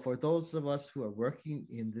 And so, for those of us who are working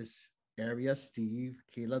in this area, Steve,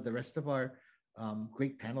 Kayla, the rest of our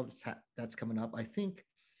great panel that's coming up, I think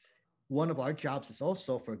one of our jobs is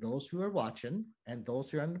also for those who are watching and those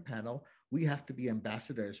who are on the panel, we have to be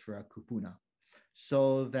ambassadors for our kupuna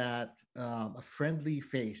so that a friendly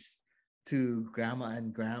face to grandma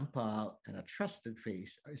and grandpa and a trusted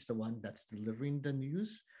face is the one that's delivering the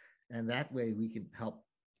news. And that way we can help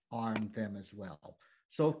arm them as well.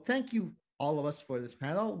 So thank you, all of us, for this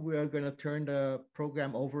panel. We're going to turn the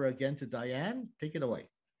program over again to Diane. Take it away.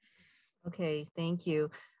 Okay, thank you.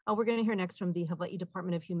 We're going to hear next from the Hawaii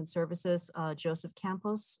Department of Human Services. Joseph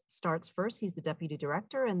Campos starts first. He's the Deputy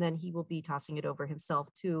Director, and then he will be tossing it over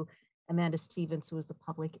himself to Amanda Stevens, who is the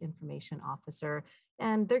Public Information Officer.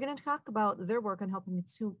 And they're going to talk about their work on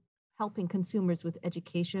helping consumers with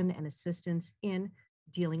education and assistance in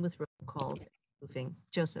dealing with robocalls and spoofing.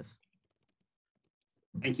 Joseph.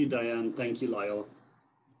 Thank you, Diane. Thank you, Lyle.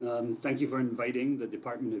 Thank you for inviting the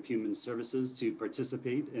Department of Human Services to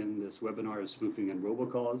participate in this webinar of spoofing and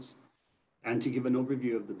robocalls, and to give an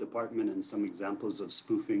overview of the department and some examples of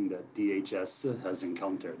spoofing that DHS has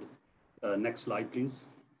encountered. Next slide, please.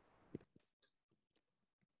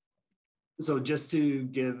 So just to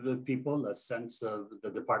give people a sense of the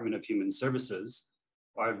Department of Human Services,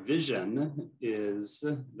 our vision is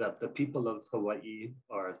that the people of Hawaii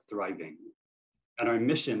are thriving. And our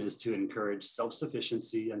mission is to encourage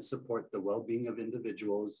self-sufficiency and support the well-being of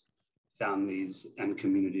individuals, families, and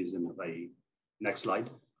communities in Hawaii. Next slide.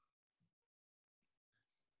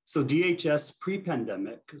 So DHS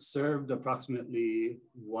pre-pandemic served approximately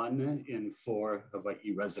 1 in 4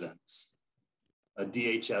 Hawaii residents.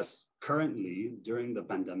 DHS currently, during the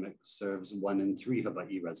pandemic, serves 1 in 3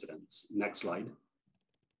 Hawaii residents. Next slide.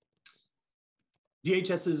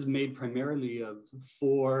 DHS is made primarily of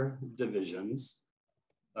 4 divisions.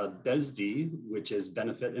 BESD, which is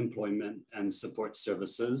Benefit, Employment, and Support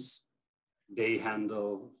Services. They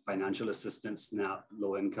handle financial assistance, SNAP,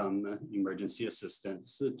 low-income emergency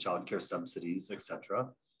assistance, childcare subsidies,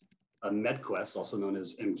 etc. MedQuest, also known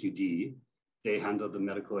as MQD, they handle the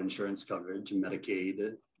medical insurance coverage,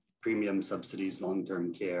 Medicaid, premium subsidies,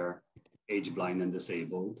 long-term care, age blind and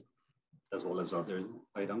disabled, as well as other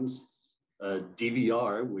items.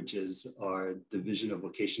 DVR, which is our Division of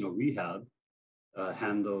Vocational Rehab,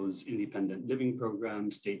 handles independent living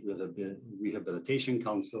programs, state rehabilitation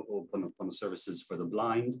council, open services for the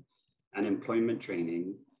blind, and employment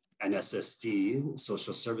training. And SSD,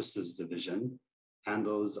 Social Services Division,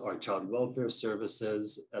 handles our child welfare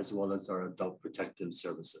services as well as our adult protective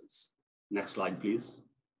services. Next slide, please.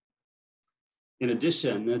 In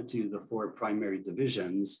addition to the 4 primary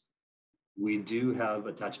divisions, we do have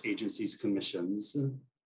attached agencies commissions.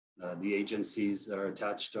 The agencies that are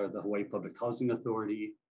attached are the Hawaii Public Housing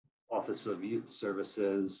Authority, Office of Youth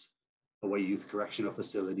Services, Hawaii Youth Correctional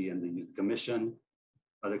Facility, and the Youth Commission.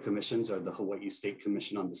 Other commissions are the Hawaii State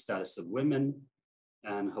Commission on the Status of Women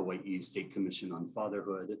and Hawaii State Commission on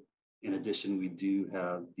Fatherhood. In addition, we do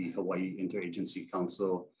have the Hawaii Interagency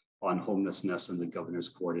Council on Homelessness and the Governor's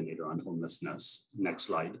Coordinator on Homelessness. Next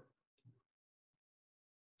slide.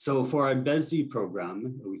 So for our BESD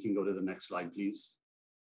program, we can go to the next slide, please.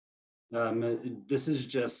 This is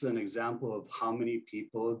just an example of how many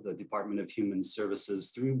people the Department of Human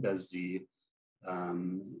Services through BESD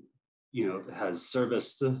has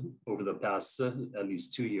serviced over the past at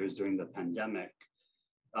least 2 years during the pandemic.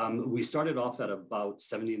 We started off at about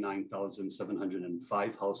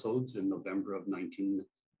 79,705 households in November of 2019.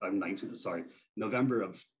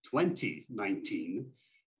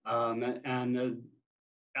 And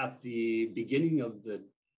at the beginning of the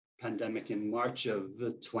pandemic in March of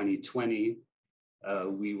 2020,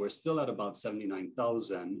 we were still at about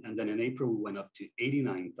 79,000. And then in April, we went up to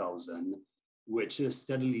 89,000, which has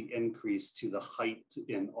steadily increased to the height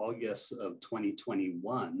in August of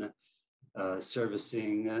 2021,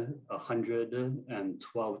 servicing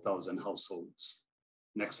 112,000 households.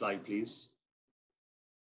 Next slide, please.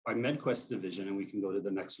 Our MedQuest division, and we can go to the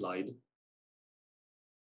next slide,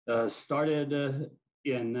 started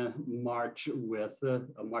in March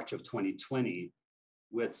of 2020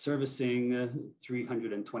 with servicing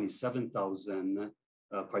 327,000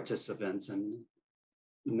 participants, and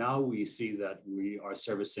now we see that we are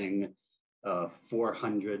servicing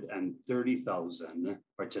 430,000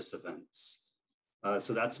 participants.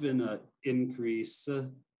 So that's been an increase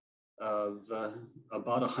of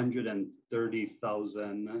about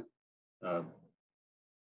 103,000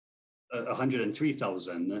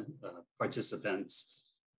 participants.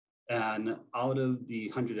 And out of the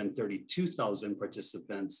 132,000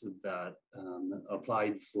 participants that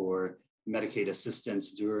applied for Medicaid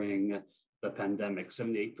assistance during the pandemic,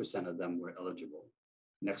 78% of them were eligible.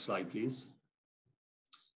 Next slide, please.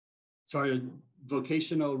 So our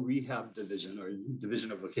vocational rehab division, or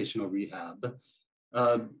division of vocational rehab,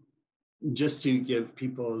 just to give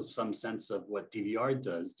people some sense of what DVR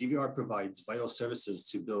does, DVR provides vital services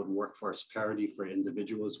to build workforce parity for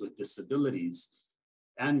individuals with disabilities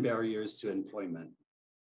and barriers to employment.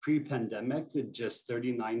 Pre-pandemic, just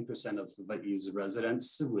 39% of Hawaii's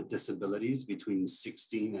residents with disabilities between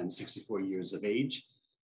 16 and 64 years of age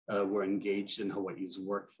were engaged in Hawaii's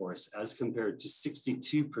workforce, as compared to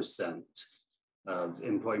 62% of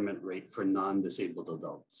employment rate for non-disabled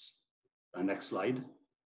adults. Next slide.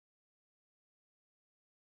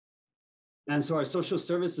 And so our social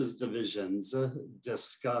services divisions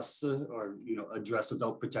discuss or address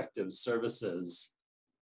adult protective services,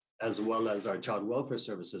 as well as our child welfare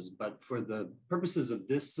services. But for the purposes of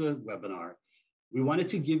this webinar, we wanted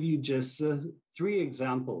to give you just 3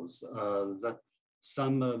 examples of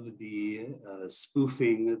some of the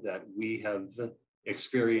spoofing that we have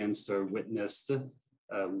experienced or witnessed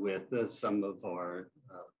with some of our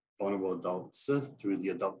vulnerable adults through the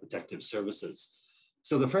adult protective services.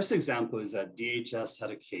 So the first example is that DHS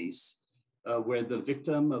had a case where the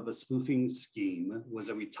victim of a spoofing scheme was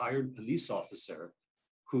a retired police officer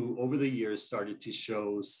who over the years started to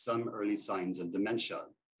show some early signs of dementia.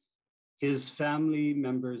 His family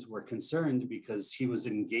members were concerned because he was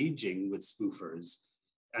engaging with spoofers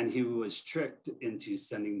and he was tricked into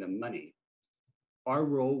sending them money. Our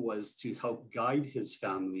role was to help guide his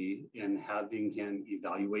family in having him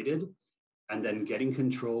evaluated and then getting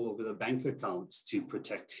control over the bank accounts to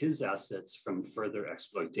protect his assets from further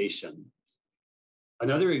exploitation.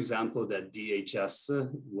 Another example that DHS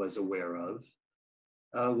was aware of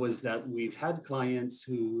was that we've had clients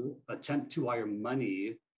who attempt to wire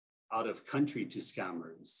money out of country to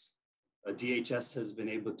scammers. DHS has been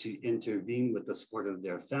able to intervene with the support of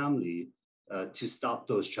their family to stop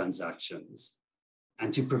those transactions.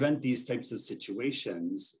 And to prevent these types of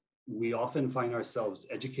situations, we often find ourselves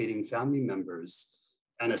educating family members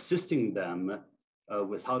and assisting them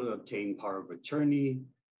with how to obtain power of attorney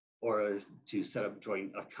or to set up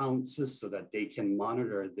joint accounts so that they can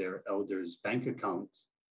monitor their elders' bank account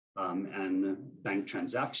and bank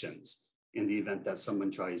transactions in the event that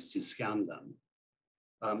someone tries to scam them.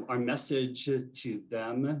 Our message to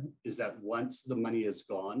them is that once the money is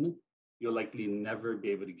gone, you'll likely never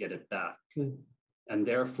be able to get it back. And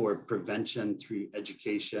therefore, prevention through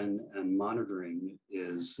education and monitoring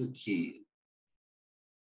is key.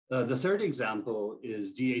 The third example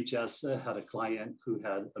is DHS had a client who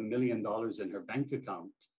had $1 million in her bank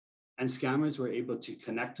account, and scammers were able to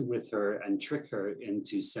connect with her and trick her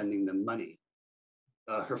into sending them money.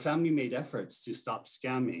 Her family made efforts to stop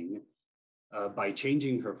scamming by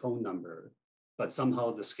changing her phone number, but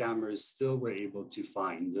somehow the scammers still were able to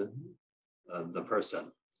find the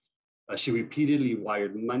person. She repeatedly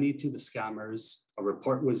wired money to the scammers. A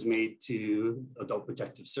report was made to Adult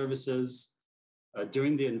Protective Services.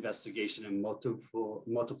 During the investigation and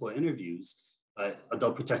multiple interviews,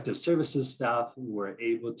 Adult Protective Services staff were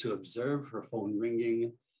able to observe her phone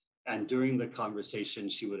ringing, and during the conversation,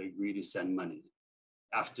 she would agree to send money.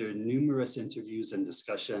 After numerous interviews and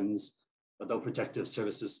discussions, Adult Protective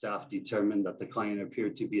Services staff determined that the client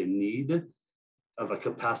appeared to be in need of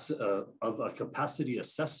a capacity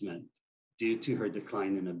assessment due to her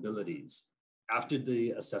decline in abilities. After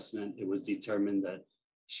the assessment, it was determined that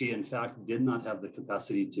she in fact did not have the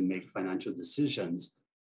capacity to make financial decisions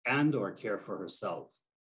and or care for herself.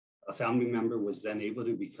 A family member was then able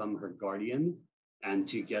to become her guardian and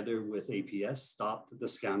together with APS stopped the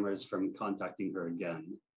scammers from contacting her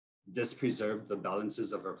again. This preserved the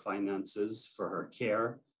balances of her finances for her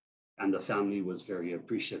care and the family was very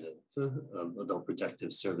appreciative of Adult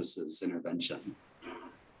Protective Services intervention.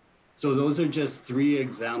 So those are just 3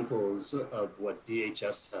 examples of what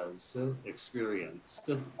DHS has experienced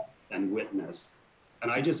and witnessed. And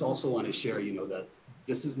I just also want to share, that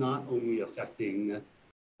this is not only affecting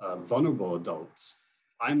vulnerable adults.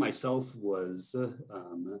 I myself was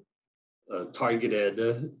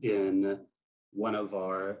targeted in one of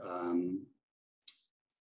our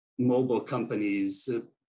mobile companies'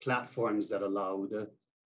 platforms that allowed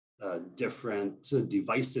different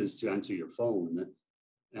devices to enter your phone.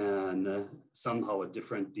 And somehow a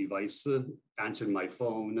different device answered my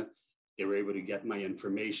phone. They were able to get my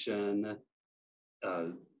information,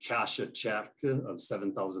 cash a check of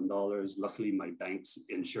 $7,000. Luckily, my bank's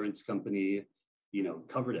insurance company,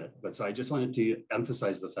 covered it. But so I just wanted to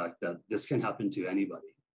emphasize the fact that this can happen to anybody.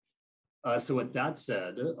 So with that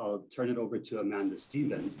said, I'll turn it over to Amanda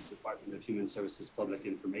Stevens, the Department of Human Services Public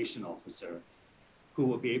Information Officer, who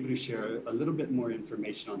will be able to share a little bit more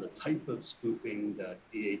information on the type of spoofing that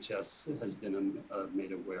DHS has been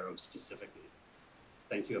made aware of specifically.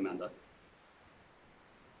 Thank you, Amanda.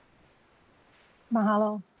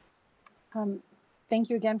 Mahalo. Thank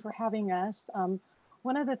you again for having us.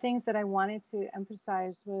 One of the things that I wanted to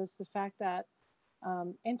emphasize was the fact that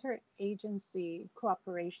interagency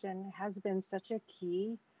cooperation has been such a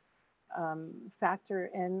key factor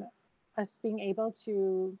in us being able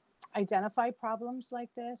to identify problems like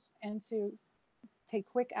this and to take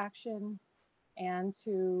quick action and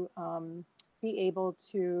to be able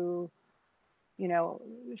to,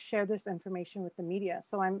 share this information with the media.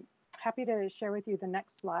 So I'm happy to share with you the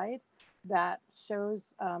next slide that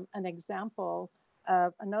shows an example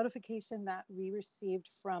of a notification that we received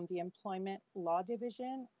from the Employment Law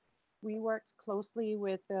Division. We worked closely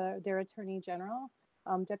with their Attorney General,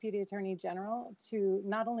 Deputy Attorney General, to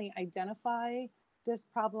not only identify this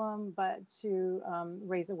problem, but to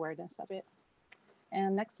raise awareness of it.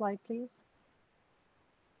 And next slide, please.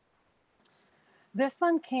 This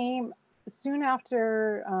one came soon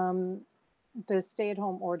after the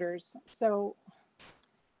stay-at-home orders. So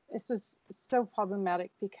this was so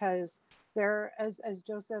problematic because there, as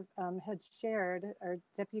Joseph had shared, our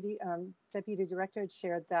deputy director had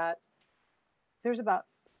shared that there's about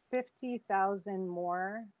 50,000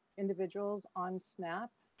 more individuals on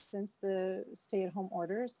SNAP since the stay-at-home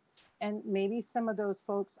orders. And maybe some of those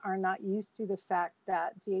folks are not used to the fact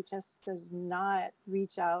that DHS does not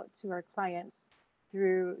reach out to our clients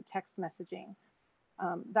through text messaging.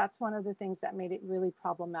 That's one of the things that made it really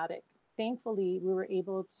problematic. Thankfully, we were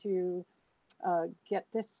able to get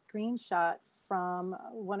this screenshot from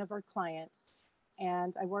one of our clients.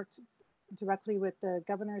 And I worked directly with the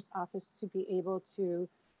governor's office to be able to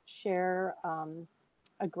share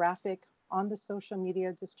a graphic on the social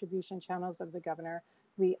media distribution channels of the governor.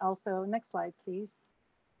 We also, next slide, please.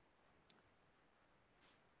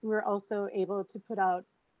 We're also able to put out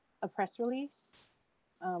a press release.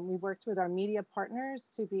 We worked with our media partners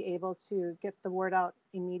to be able to get the word out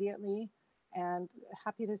immediately, and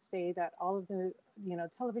happy to say that all of the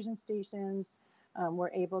television stations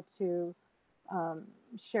were able to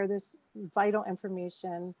share this vital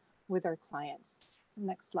information with our clients.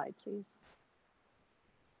 Next slide, please.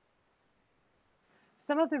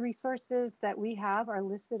 Some of the resources that we have are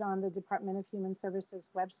listed on the Department of Human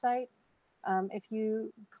Services website. If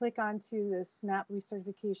you click onto the SNAP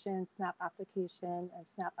recertification, SNAP application, and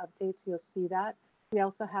SNAP updates, you'll see that. We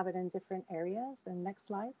also have it in different areas. And next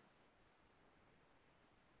slide.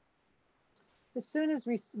 As soon as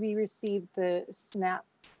we received the SNAP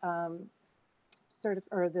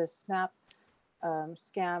SNAP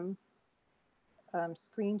scam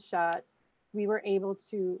screenshot, we were able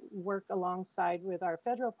to work alongside with our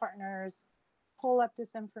federal partners, pull up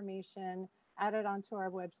this information, add it onto our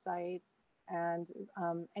website, and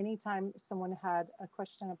anytime someone had a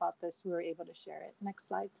question about this, we were able to share it. Next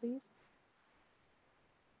slide, please.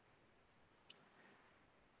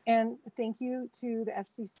 And thank you to the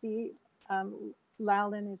FCC,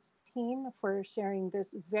 Lal and his team, for sharing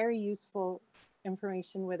this very useful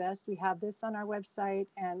information with us. We have this on our website,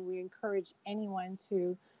 and we encourage anyone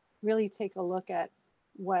to really take a look at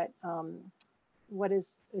what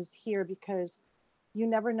is here, because you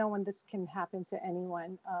never know when this can happen to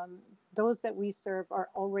anyone. Those that we serve are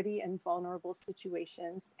already in vulnerable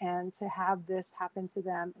situations, and to have this happen to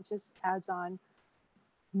them, it just adds on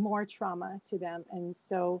more trauma to them. And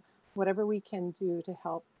so whatever we can do to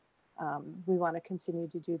help, we want to continue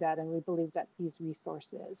to do that, and we believe that these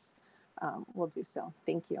resources will do so.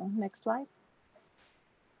 Thank you. Next slide.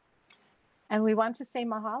 And we want to say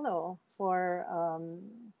mahalo for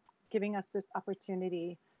giving us this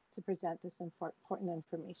opportunity to present this important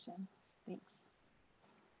information. Thanks.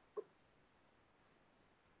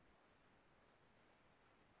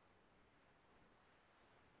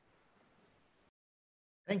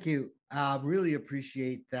 Thank you. Really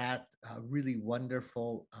appreciate that really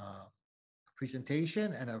wonderful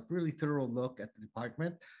presentation and a really thorough look at the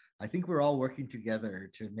department. I think we're all working together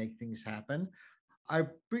to make things happen. I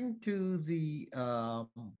bring to the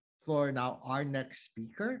floor now our next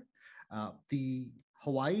speaker. The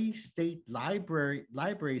Hawaii State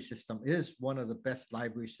Library system is one of the best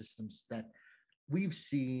library systems that we've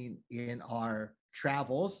seen in our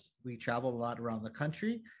travels. We travel a lot around the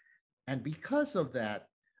country, and because of that,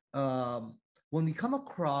 when we come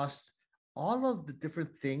across all of the different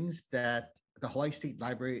things that the Hawaii State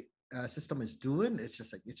Library system is doing, it's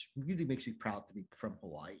just like it really makes me proud to be from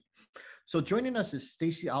Hawaii. So joining us is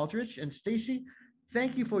Stacy Aldrich, and Stacy,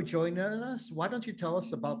 thank you for joining us. Why don't you tell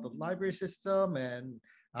us about the library system and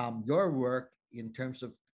your work in terms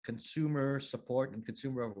of consumer support and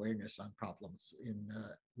consumer awareness on problems in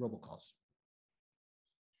robocalls?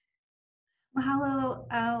 Mahalo,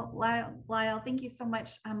 Lyle. Thank you so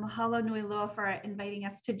much. Mahalo nui loa for inviting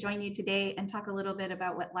us to join you today and talk a little bit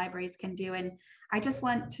about what libraries can do. And I just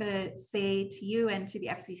want to say to you and to the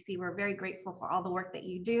FCC, we're very grateful for all the work that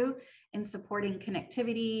you do in supporting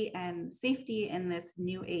connectivity and safety in this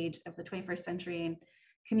new age of the 21st century and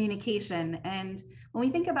communication. And when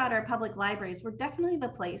we think about our public libraries, we're definitely the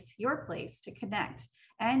place, your place, to connect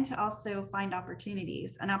and to also find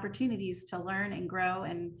opportunities to learn and grow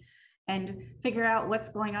and figure out what's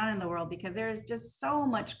going on in the world, because there's just so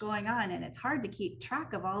much going on and it's hard to keep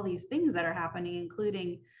track of all these things that are happening,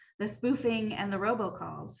 including the spoofing and the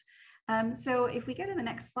robocalls. So if we go to the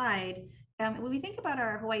next slide, when we think about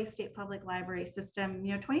our Hawaii State Public Library system,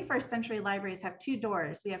 21st century libraries have two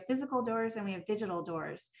doors. We have physical doors and we have digital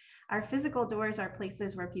doors. Our physical doors are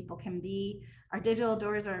places where people can be. Our digital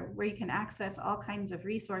doors are where you can access all kinds of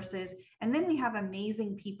resources. And then we have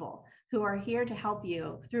amazing people who are here to help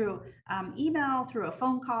you through email, through a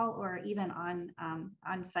phone call, or even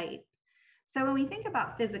on site. So when we think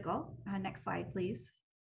about physical, next slide, please.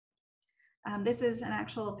 This is an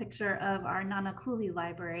actual picture of our Nanakuli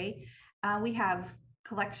library. We have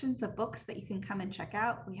collections of books that you can come and check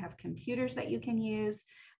out. We have computers that you can use.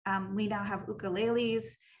 We now have ukuleles.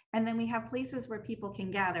 And then we have places where people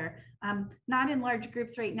can gather, not in large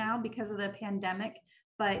groups right now because of the pandemic,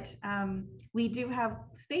 but we do have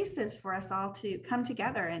spaces for us all to come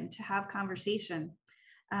together and to have conversation.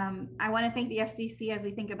 I want to thank the FCC as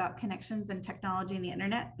we think about connections and technology and the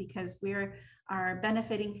internet, because we are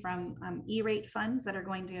benefiting from E-rate funds that are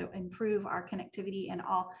going to improve our connectivity in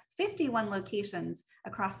all 51 locations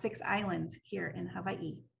across 6 islands here in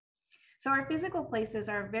Hawaii. So our physical places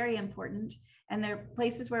are very important, and they're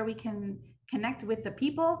places where we can connect with the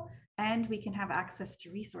people and we can have access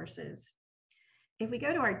to resources. If we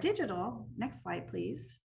go to our digital, next slide, please,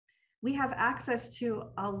 we have access to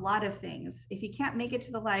a lot of things. If you can't make it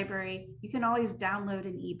to the library, you can always download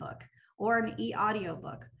an ebook or an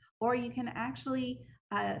e-audiobook, or you can actually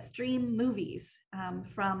stream movies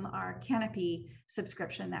from our Canopy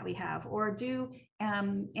subscription that we have, or do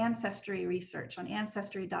ancestry research on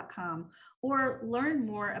ancestry.com, or learn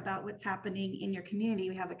more about what's happening in your community.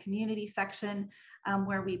 We have a community section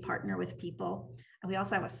where we partner with people. And we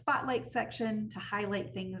also have a spotlight section to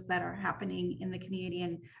highlight things that are happening in the community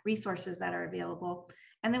and resources that are available.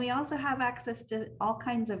 And then we also have access to all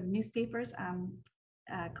kinds of newspapers.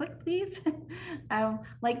 Click, please,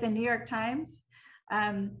 like the New York Times.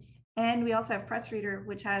 And we also have Press Reader,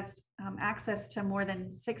 which has access to more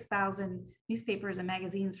than 6,000 newspapers and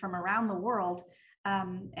magazines from around the world.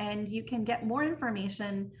 And you can get more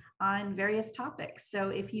information on various topics. So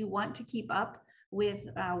if you want to keep up with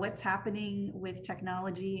what's happening with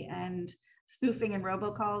technology and spoofing and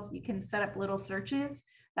robocalls, you can set up little searches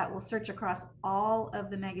that will search across all of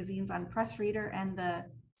the magazines on Press Reader and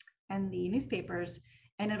the newspapers,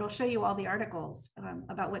 and it'll show you all the articles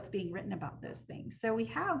about what's being written about those things. So we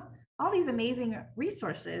have all these amazing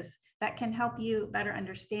resources that can help you better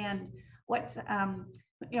understand what's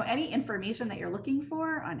any information that you're looking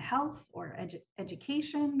for on health or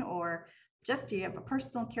education, or just do you have a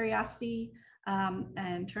personal curiosity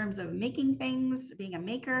in terms of making things, being a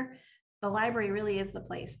maker. The library really is the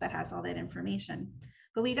place that has all that information.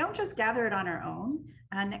 But we don't just gather it on our own.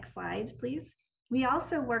 Next slide, please. We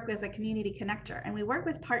also work with a community connector, and we work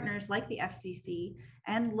with partners like the FCC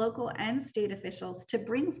and local and state officials to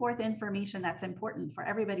bring forth information that's important for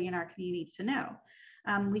everybody in our community to know.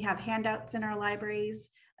 We have handouts in our libraries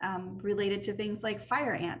related to things like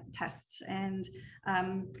fire ant tests and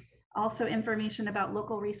Also information about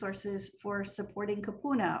local resources for supporting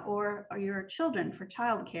kapuna or your children for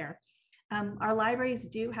childcare. Our libraries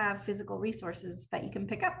do have physical resources that you can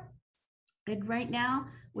pick up. And right now,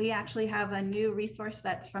 we actually have a new resource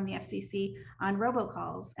that's from the FCC on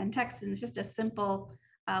robocalls and text, and it's just a simple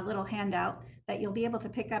little handout that you'll be able to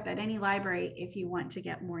pick up at any library if you want to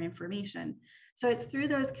get more information. So it's through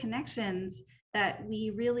those connections that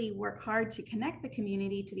we really work hard to connect the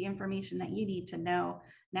community to the information that you need to know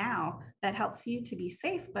now that helps you to be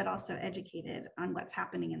safe, but also educated on what's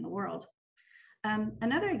happening in the world.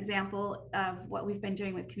 Another example of what we've been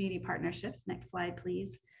doing with community partnerships, next slide,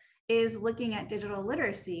 please, is looking at digital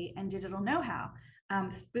literacy and digital know-how.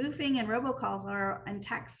 Spoofing and robocalls and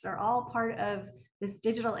texts are all part of this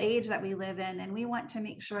digital age that we live in, and we want to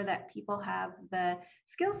make sure that people have the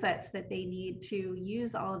skill sets that they need to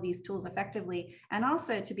use all of these tools effectively, and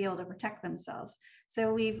also to be able to protect themselves.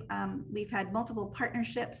 So we've had multiple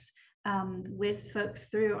partnerships with folks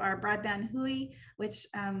through our broadband Hui, which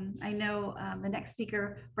I know the next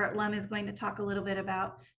speaker, Bert Lum, is going to talk a little bit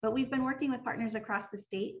about. But we've been working with partners across the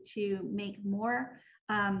state to make more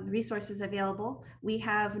resources available. We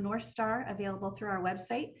have North Star available through our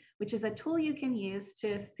website, which is a tool you can use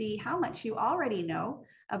to see how much you already know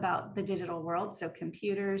about the digital world. So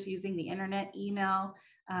computers, using the internet, email,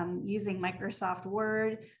 using Microsoft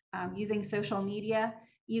Word, using social media.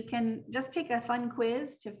 You can just take a fun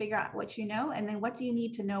quiz to figure out what you know, and then what do you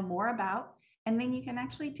need to know more about. And then you can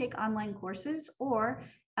actually take online courses or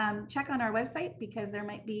check on our website because there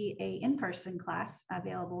might be an in-person class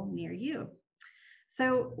available near you.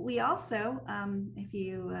 So we also, if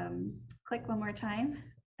you click one more time,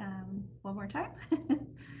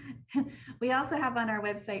 we also have on our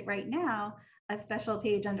website right now a special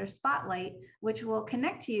page under Spotlight, which will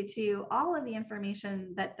connect you to all of the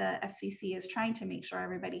information that the FCC is trying to make sure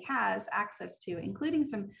everybody has access to, including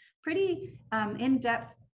some pretty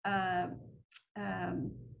in-depth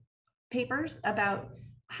papers about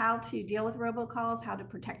how to deal with robocalls, how to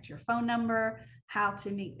protect your phone number, how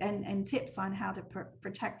to make, and tips on how to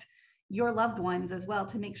protect your loved ones as well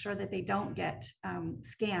to make sure that they don't get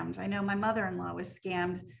scammed. I know my mother-in-law was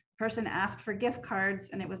scammed. The person asked for gift cards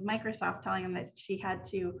and it was Microsoft telling them that she had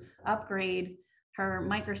to upgrade her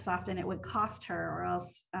Microsoft and it would cost her or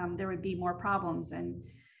else there would be more problems. And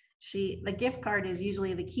the gift card is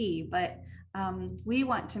usually the key, but we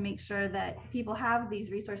want to make sure that people have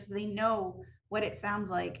these resources. They know what it sounds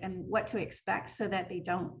like and what to expect so that they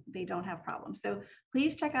don't have problems. So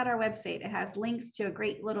please check out our website. It has links to a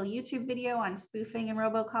great little YouTube video on spoofing and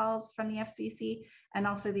robocalls from the FCC and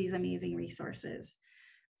also these amazing resources.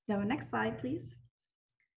 So next slide, please.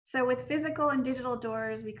 So with physical and digital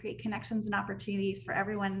doors, we create connections and opportunities for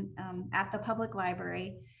everyone at the public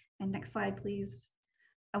library. And next slide, please.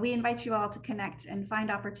 We invite you all to connect and find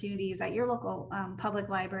opportunities at your local public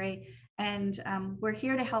library. And we're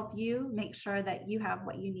here to help you make sure that you have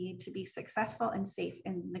what you need to be successful and safe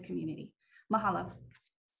in the community. Mahalo.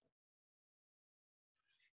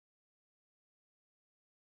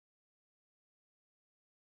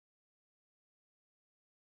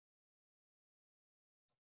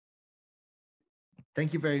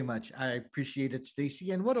 Thank you very much. I appreciate it,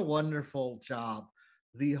 Stacy. And what a wonderful job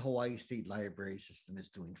the Hawaii State Library System is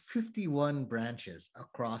doing. 51 branches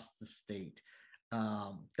across the state.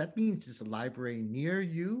 That means it's a library near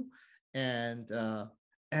you. And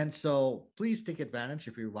so please take advantage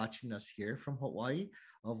if you're watching us here from Hawaii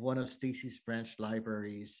of one of Stacy's branch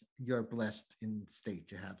libraries. You're blessed in the state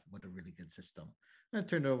to have what a really good system. I'm going to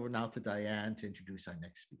turn it over now to Diane to introduce our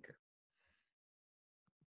next speaker.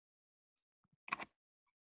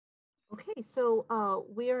 Okay, so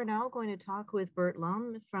we are now going to talk with Bert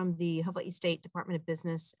Lum from the Hawaii State Department of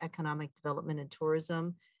Business, Economic Development, and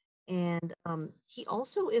Tourism. And he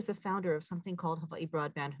also is the founder of something called Hawaii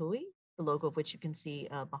Broadband Hui, the logo of which you can see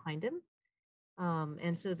behind him.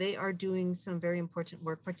 And so they are doing some very important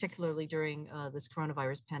work, particularly during this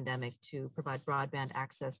coronavirus pandemic, to provide broadband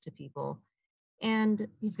access to people. And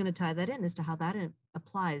he's going to tie that in as to how that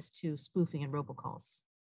applies to spoofing and robocalls.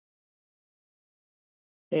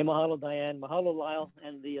 Hey, mahalo, Diane. Mahalo, Lyle,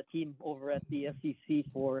 and the team over at the FCC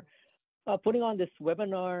for putting on this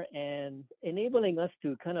webinar and enabling us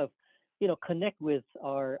to kind of, connect with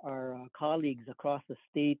our colleagues across the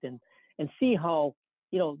state and see how,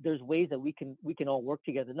 there's ways that we can all work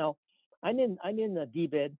together. Now, I'm in the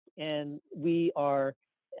DBED, and we are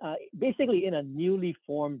basically in a newly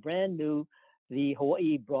formed, brand new, the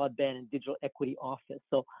Hawaii Broadband and Digital Equity Office.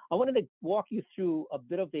 So I wanted to walk you through a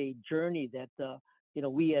bit of a journey that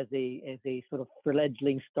we as a sort of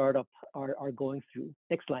fledgling startup are going through.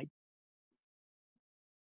 Next slide.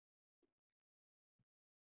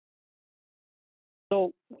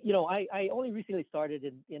 So, I only recently started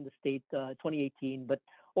in the state 2018, but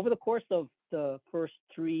over the course of the first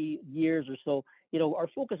 3 years or so, our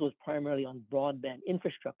focus was primarily on broadband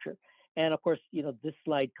infrastructure. And of course, this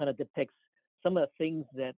slide kind of depicts some of the things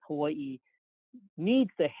that Hawaii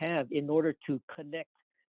needs to have in order to connect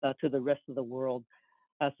to the rest of the world.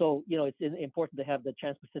 So, it's important to have the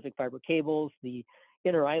trans-Pacific fiber cables, the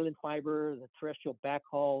inter-island fiber, the terrestrial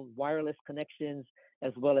backhaul, wireless connections,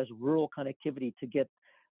 as well as rural connectivity to get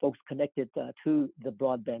folks connected to the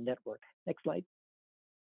broadband network. Next slide.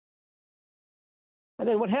 And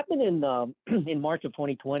then what happened in in March of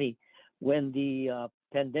 2020, when the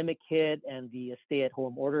pandemic hit and the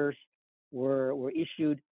stay-at-home orders were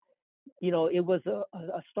issued, it was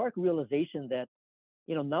a stark realization that,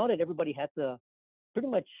 now that everybody had to pretty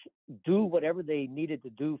much do whatever they needed to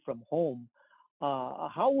do from home,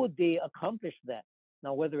 how would they accomplish that?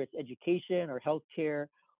 Now, whether it's education or healthcare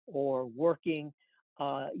or working,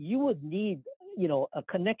 you would need, a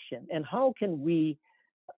connection. And how can we,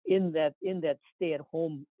 in that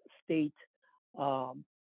stay-at-home state,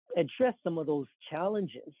 address some of those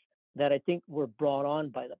challenges that I think were brought on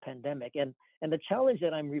by the pandemic? And the challenge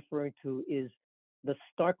that I'm referring to is the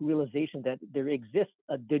stark realization that there exists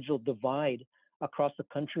a digital divide across the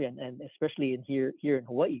country, and especially here in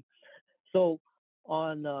Hawaii. So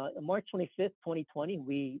on March 25th, 2020,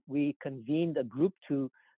 we convened a group to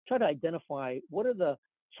try to identify what are the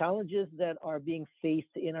challenges that are being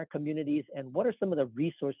faced in our communities and what are some of the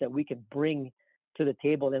resources that we can bring to the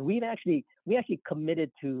table. And we actually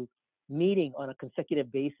committed to meeting on a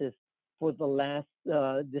consecutive basis for the last,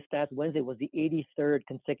 this past Wednesday was the 83rd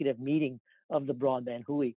consecutive meeting of the Broadband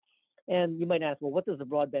Hui. And you might ask, well, what does the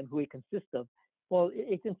Broadband Hui consist of? Well,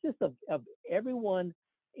 it consists of everyone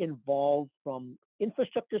involved, from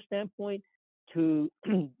infrastructure standpoint to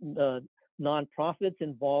nonprofits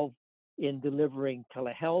involved in delivering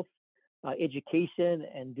telehealth, education,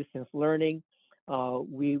 and distance learning.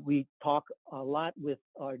 We talk a lot with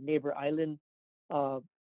our neighbor island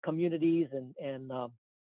communities and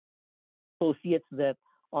associates that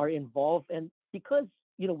are involved. And because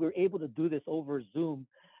we're able to do this over Zoom,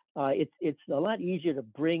 it's a lot easier to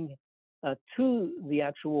bring to the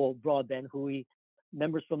actual Broadband Hui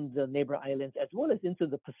members from the neighbor islands, as well as into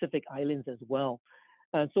the Pacific Islands as well.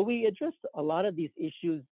 And so we addressed a lot of these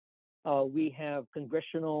issues. We have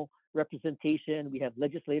congressional representation, we have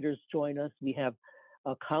legislators join us, we have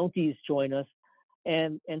counties join us,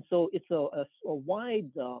 and so it's a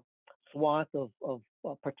wide swath of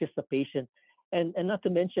participation, and not to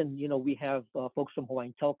mention, we have folks from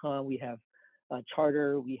Hawaiian Telecom, we have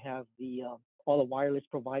Charter, we have all the wireless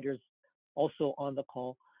providers also on the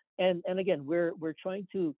call, and again, we're trying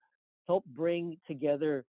to help bring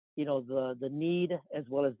together the need as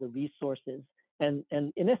well as the resources, and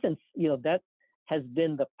in essence, that has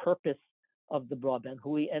been the purpose of the Broadband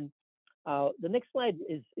Hui. And the next slide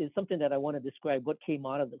is something that I want to describe what came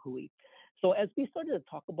out of the Hui. So as we started to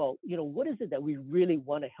talk about, what is it that we really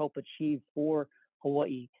want to help achieve for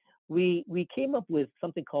Hawaii, we came up with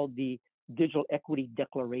something called the Digital Equity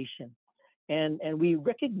Declaration, and we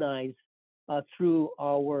recognize through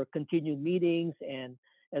our continued meetings and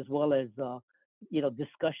as well as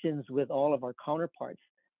discussions with all of our counterparts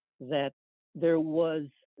that there was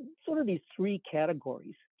sort of these three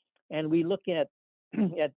categories, and we look at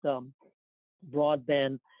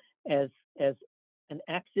broadband as an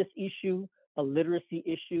access issue, a literacy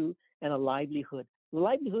issue, and a livelihood. The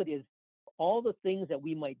livelihood is all the things that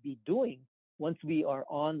we might be doing once we are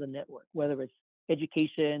on the network, whether it's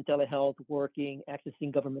education, telehealth, working,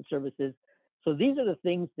 accessing government services. So these are the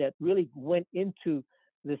things that really went into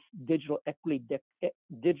this digital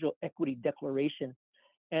equity declaration.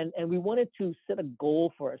 And we wanted to set a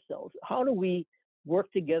goal for ourselves. How do we work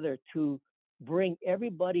together to bring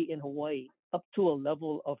everybody in Hawaii up to a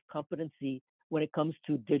level of competency when it comes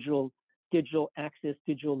to digital access,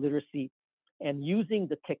 digital literacy, and using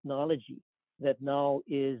the technology that now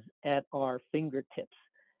is at our fingertips?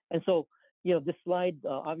 And so, this slide,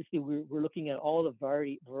 obviously, we're looking at all the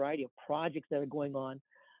variety of projects that are going on,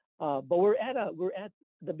 but we're at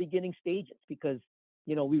the beginning stages because,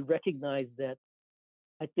 we recognize that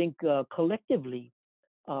I think collectively,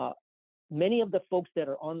 many of the folks that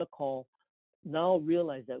are on the call now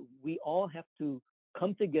realize that we all have to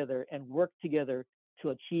come together and work together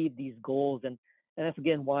to achieve these goals. And that's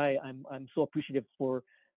again why I'm so appreciative for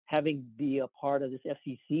having be a part of this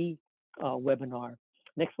FCC webinar.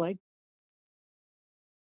 Next slide.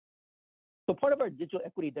 So part of our digital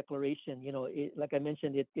equity declaration, like I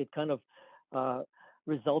mentioned, it kind of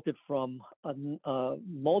resulted from a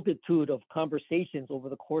multitude of conversations over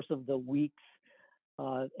the course of the weeks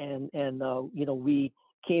We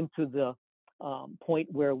came to the point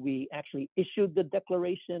where we actually issued the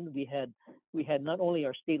declaration. We had not only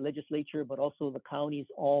our state legislature but also the counties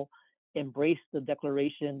all embrace the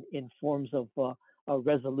declaration in forms of a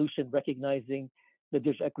resolution recognizing the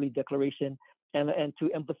Digital Equity Declaration, and to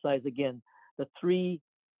emphasize again the three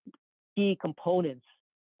key components,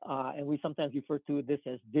 and we sometimes refer to this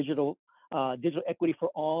as digital equity for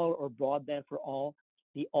all or broadband for all.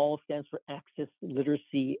 The all stands for access,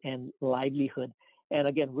 literacy, and livelihood. And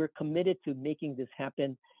again, we're committed to making this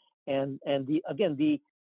happen. And the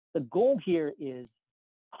goal here is,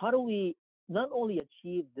 how do we not only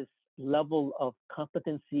achieve this level of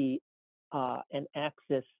competency and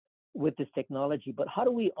access with this technology, but how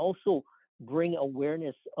do we also bring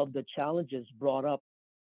awareness of the challenges brought up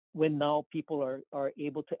when now people are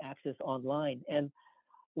able to access online? And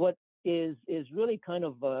what is really kind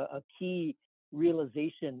of a key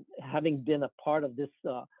realization, having been a part of this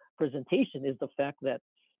presentation, is the fact that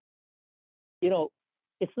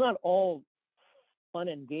it's not all fun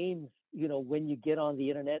and games when you get on the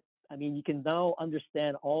internet. I mean, you can now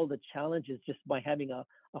understand all the challenges just by having a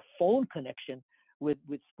phone connection with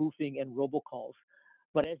spoofing and robocalls.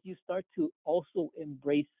 But as you start to also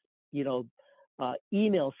embrace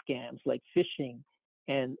email scams like phishing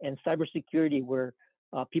and cybersecurity, where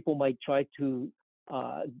people might try to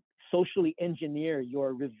socially engineer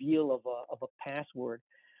your reveal of a password,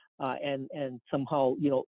 and somehow,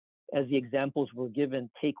 as the examples were given,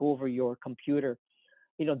 take over your computer.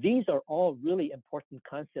 These are all really important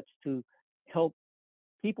concepts to help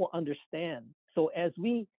people understand. So as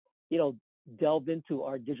we, delve into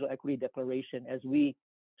our Digital Equity Declaration, as we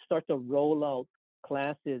start to roll out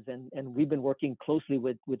classes, and we've been working closely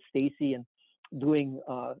with Stacy and doing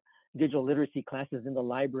digital literacy classes in the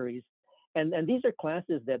libraries. And these are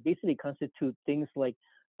classes that basically constitute things like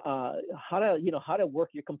how to work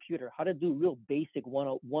your computer, how to do real basic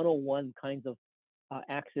 101 kinds of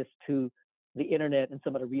access to the internet and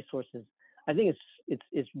some of the resources. I think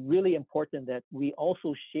it's really important that we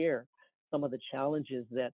also share some of the challenges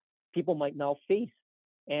that people might now face,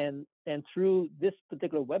 and through this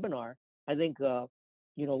particular webinar, I think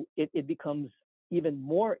it becomes even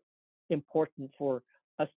more important for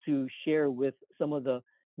us to share with some of the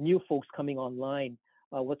new folks coming online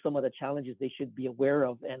what some of the challenges they should be aware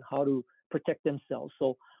of and how to protect themselves.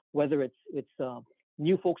 So whether it's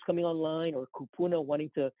new folks coming online or kupuna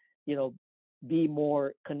wanting to be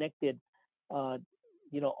more connected,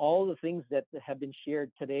 all the things that have been shared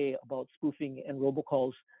today about spoofing and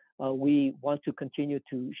robocalls, we want to continue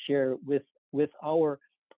to share with our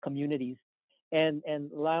communities. And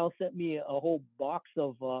Lyle sent me a whole box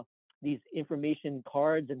of these information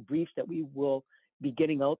cards and briefs that we will be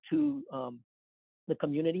getting out to the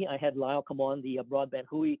community. I had Lyle come on the Broadband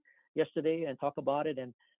Hui yesterday and talk about it,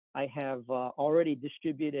 and I have already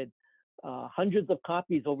distributed hundreds of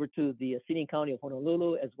copies over to the City and County of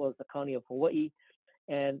Honolulu, as well as the County of Hawaii,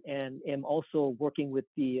 and am also working with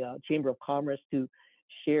the Chamber of Commerce to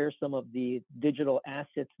share some of the digital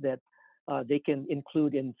assets that they can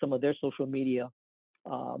include in some of their social media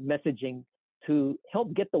messaging to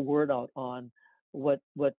help get the word out on what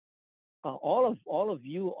all of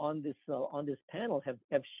you on this panel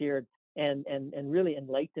have shared, and really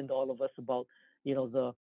enlightened all of us about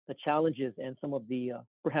the challenges and some of the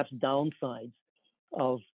perhaps downsides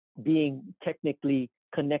of being technically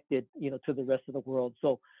connected to the rest of the world.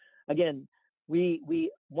 So again,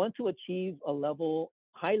 we want to achieve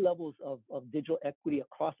high levels of digital equity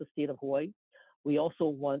across the state of Hawaii. We also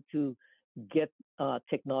want to get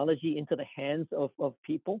technology into the hands of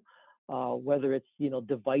people, whether it's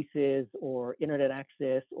devices or internet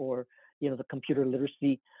access or the computer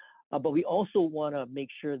literacy. But we also want to make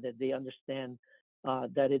sure that they understand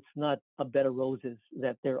that it's not a bed of roses,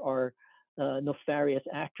 that there are nefarious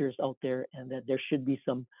actors out there, and that there should be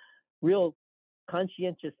some real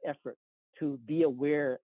conscientious effort to be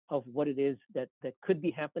aware of what it is that could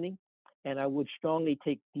be happening. And I would strongly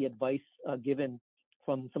take the advice given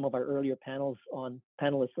from some of our earlier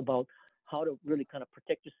panelists about how to really kind of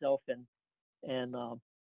protect yourself. And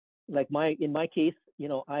like in my case,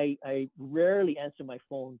 I rarely answer my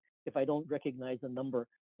phone if I don't recognize the number,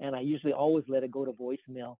 and I usually always let it go to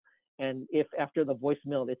voicemail. And if after the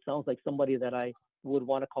voicemail it sounds like somebody that I would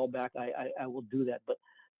want to call back, I will do that. But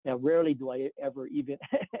rarely do I ever even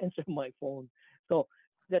answer my phone. So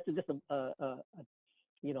that's just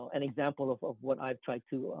an example of what I've tried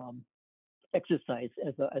to exercise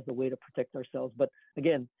as a way to protect ourselves. But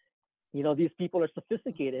again, these people are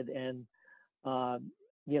sophisticated, and I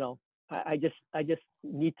just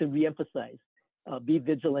need to reemphasize, be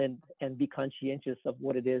vigilant and be conscientious of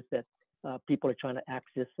what it is that people are trying to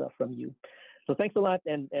access from you. So thanks a lot.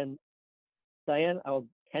 And Diane, I'll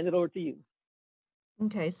hand it over to you.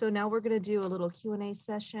 Okay, so now we're going to do a little Q&A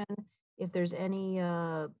session. If there's any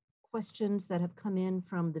questions that have come in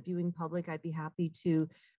from the viewing public, I'd be happy to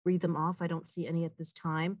read them off. I don't see any at this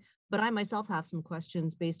time, but I myself have some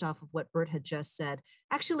questions based off of what Bert had just said.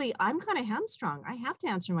 Actually, I'm kind of hamstrung. I have to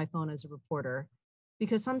answer my phone as a reporter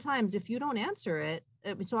because sometimes if you don't answer it,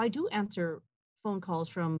 so I do answer phone calls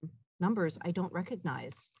from numbers I don't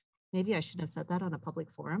recognize. Maybe I shouldn't have said that on a public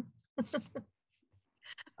forum.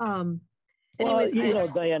 Anyways, well,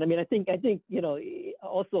 Diane, I mean, I think,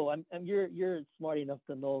 also, you're smart enough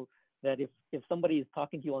to know that if somebody is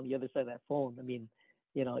talking to you on the other side of that phone, I mean,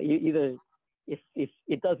 either if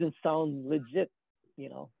it doesn't sound legit,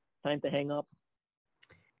 time to hang up.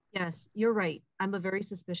 Yes, you're right. I'm a very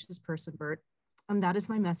suspicious person, Bert. And that is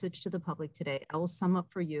my message to the public today. I will sum up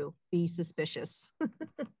for you. Be suspicious.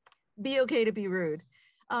 Be okay to be rude.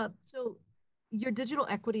 So your digital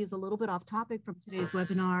equity is a little bit off topic from today's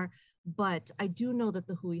webinar, but I do know that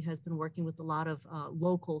the Hui has been working with a lot of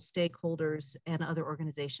local stakeholders and other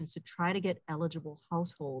organizations to try to get eligible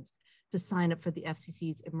households to sign up for the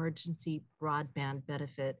FCC's emergency broadband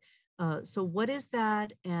benefit. So what is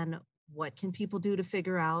that, and what can people do to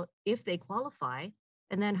figure out if they qualify,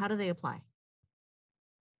 and then how do they apply?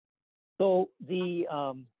 So the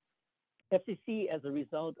FCC, as a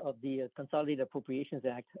result of the Consolidated Appropriations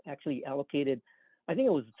Act, actually allocated, I think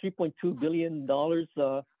it was $3.2 billion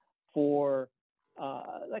for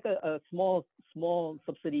like a small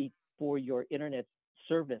subsidy for your internet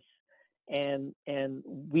service. And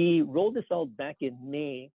we rolled this out back in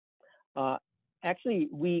May. Actually,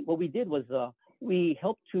 what we did was we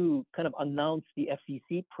helped to kind of announce the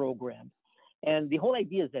FCC program. And the whole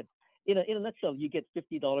idea is that in a nutshell, you get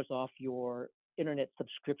 $50 off your internet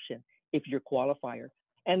subscription if you're a qualifier.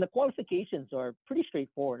 And the qualifications are pretty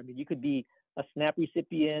straightforward. I mean, you could be a SNAP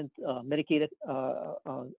recipient, Medicaid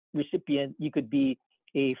recipient. You could be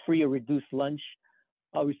a free or reduced lunch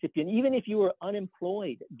recipient. Even if you were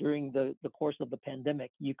unemployed during the course of the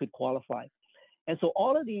pandemic, you could qualify. And so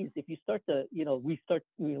all of these, if you start to, we tried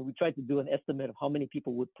to do an estimate of how many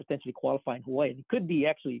people would potentially qualify in Hawaii. And it could be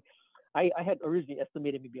actually, I had originally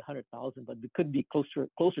estimated maybe 100,000, but it could be closer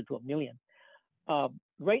to 1 million.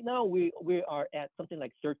 Right now, we are at something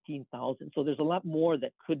like 13,000. So there's a lot more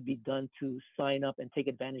that could be done to sign up and take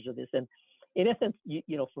advantage of this. And in essence,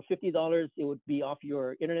 for $50, it would be off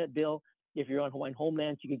your internet bill. If you're on Hawaiian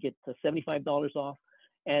Homelands, you could get to $75 off,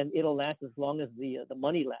 and it'll last as long as the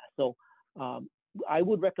money lasts. So I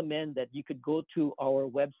would recommend that you could go to our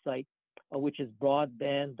website, which is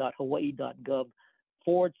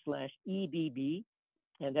broadband.hawaii.gov/EBB,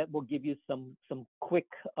 and that will give you some quick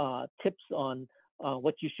tips on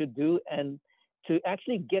what you should do. And to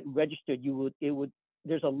actually get registered,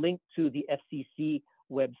 there's a link to the FCC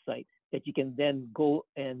website that you can then go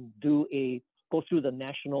and go through the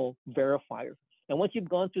national verifier. And once you've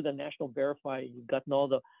gone through the national verifier, you've gotten all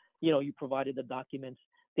the, you provided the documents,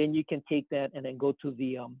 then you can take that and then go to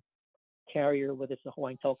the carrier, whether it's the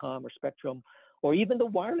Hawaiian Telecom or Spectrum, or even the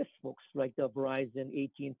wireless folks like the Verizon,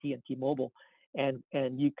 AT&T, and T-Mobile, and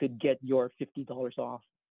you could get your $50 off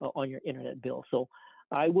on your internet bill. So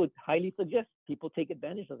I would highly suggest people take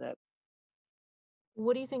advantage of that.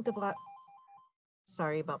 What do you think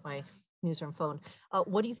sorry about my newsroom phone.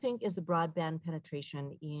 What do you think is the broadband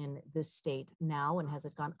penetration in this state now, and has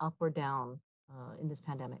it gone up or down in this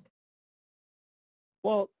pandemic?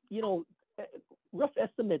 Well, rough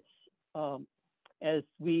estimates, as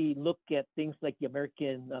we look at things like the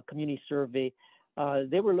American Community Survey,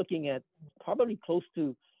 they were looking at probably close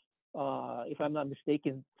to, if I'm not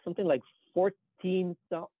mistaken, something like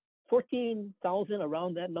 14,000,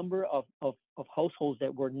 around that number of households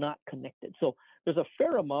that were not connected. So there's a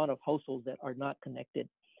fair amount of households that are not connected.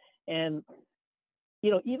 And,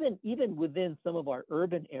 even within some of our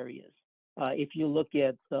urban areas, if you look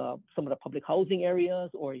at some of the public housing areas,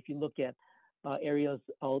 or if you look at areas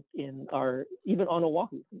out in even on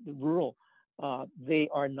Oahu, rural, they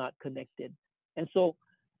are not connected. And so,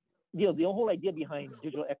 the whole idea behind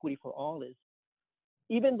digital equity for all is,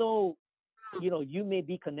 even though, you may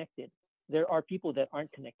be connected, there are people that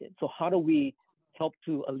aren't connected. So how do we help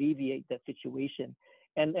to alleviate that situation?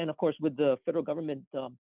 And of course, with the federal government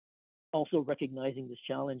also recognizing this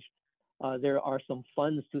challenge, there are some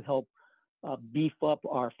funds to help beef up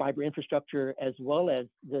our fiber infrastructure, as well as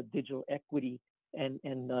the digital equity and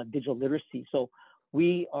digital literacy. So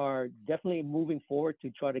we are definitely moving forward to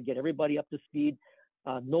try to get everybody up to speed,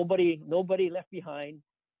 nobody left behind,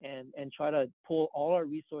 and try to pull all our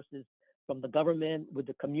resources from the government, with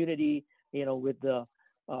the community, with the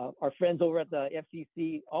our friends over at the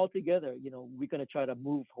FCC, all together, we're going to try to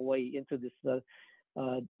move Hawaii into this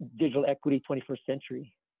digital equity 21st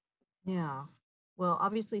century. Yeah. Well,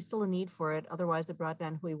 obviously still a need for it. Otherwise, the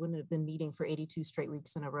Broadband Hawaii wouldn't have been meeting for 82 straight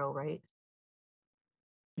weeks in a row, right?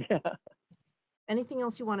 Yeah. Anything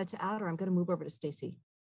else you wanted to add, or I'm going to move over to Stacy?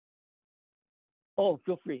 Oh,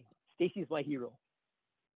 feel free. Stacy's my hero.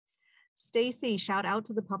 Stacy, shout out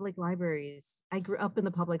to the public libraries. I grew up in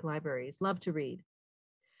the public libraries, love to read.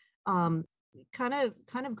 Kind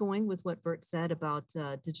of going with what Bert said about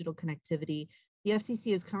digital connectivity. The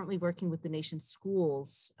FCC is currently working with the nation's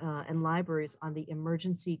schools and libraries on the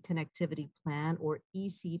Emergency Connectivity Plan, or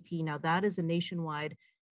ECP. Now, that is a nationwide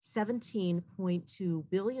 $17.2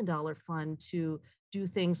 billion fund to do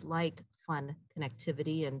things like fund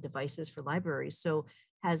connectivity and devices for libraries. So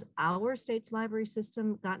has our state's library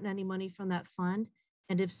system gotten any money from that fund?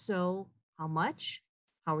 And if so, how much?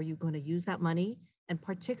 How are you going to use that money? And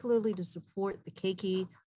particularly to support the keiki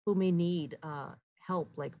who may need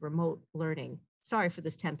help like remote learning. Sorry for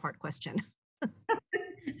this 10-part question.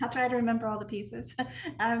 I'll try to remember all the pieces.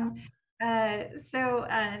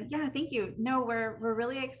 Yeah, thank you. No, we're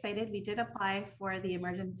really excited. We did apply for the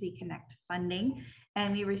Emergency Connect funding,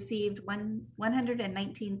 and we received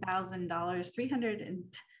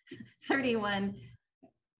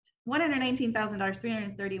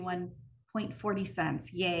 $119,000,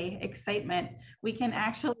 Yay, excitement. We can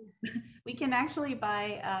actually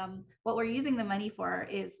buy, what we're using the money for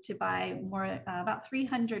is to buy about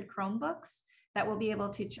 300 Chromebooks that we'll be able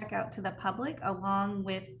to check out to the public, along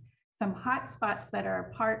with some hotspots that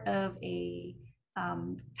are part of a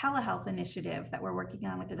telehealth initiative that we're working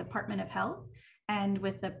on with the Department of Health and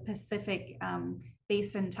with the Pacific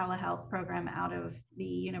Basin Telehealth Program out of the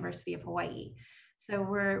University of Hawaii. So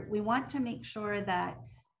we want to make sure that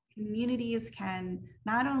communities can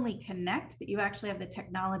not only connect, but you actually have the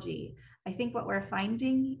technology. I think what we're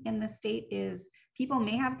finding in the state is people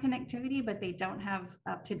may have connectivity, but they don't have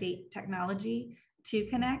up-to-date technology to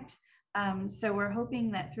connect. So we're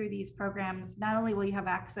hoping that through these programs, not only will you have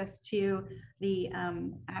access to the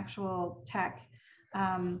actual tech,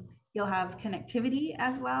 you'll have connectivity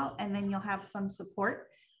as well, and then you'll have some support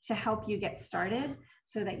to help you get started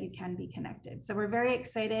so that you can be connected. So we're very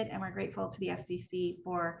excited, and we're grateful to the FCC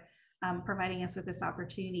for providing us with this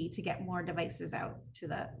opportunity to get more devices out to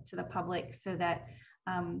the public so that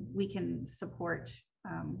we can support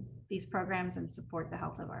these programs and support the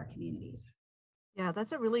health of our communities. Yeah,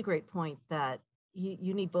 that's a really great point, that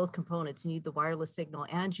you need both components. You need the wireless signal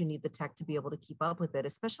and you need the tech to be able to keep up with it,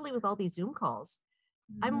 especially with all these Zoom calls.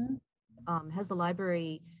 Has the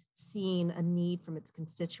library seen a need from its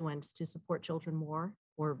constituents to support children more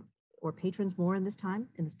or patrons more in this time,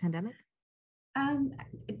 in this pandemic?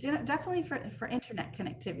 Definitely for internet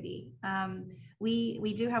connectivity.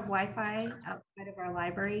 We do have Wi-Fi outside of our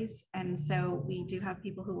libraries, and so we do have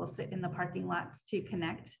people who will sit in the parking lots to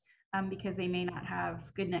connect because they may not have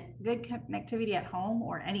good connectivity at home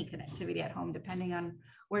or any connectivity at home, depending on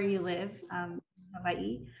where you live in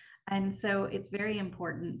Hawaii. And so it's very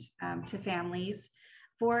important to families.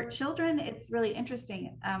 For children, it's really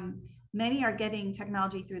interesting. Many are getting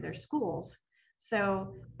technology through their schools.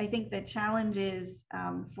 So I think the challenge is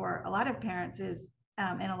for a lot of parents is,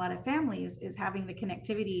 and a lot of families, is having the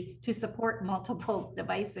connectivity to support multiple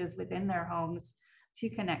devices within their homes to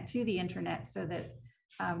connect to the internet so that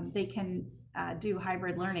they can do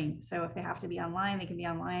hybrid learning. So if they have to be online, they can be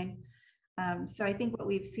online. So I think what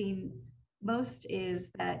we've seen most is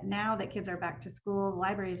that now that kids are back to school,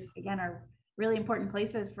 libraries, again, are really important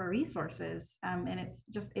places for resources. And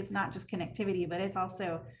it's not just connectivity, but it's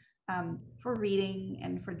also for reading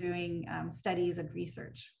and for doing studies and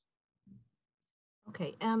research.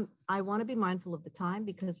 Okay, I want to be mindful of the time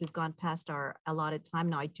because we've gone past our allotted time.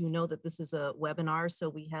 Now, I do know that this is a webinar, so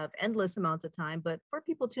we have endless amounts of time, but for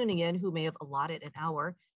people tuning in who may have allotted an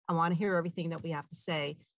hour, I want to hear everything that we have to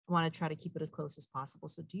say. I want to try to keep it as close as possible.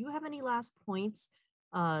 So do you have any last points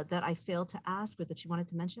that I failed to ask or that you wanted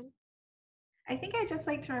to mention? I think I'd just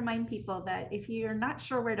like to remind people that if you're not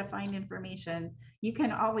sure where to find information, you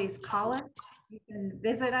can always call us, you can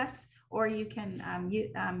visit us, or you can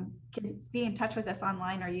be in touch with us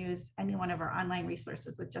online or use any one of our online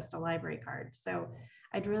resources with just a library card. So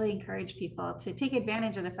I'd really encourage people to take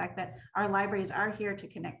advantage of the fact that our libraries are here to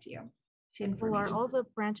connect you to information. Well, are all the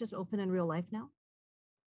branches open in real life now?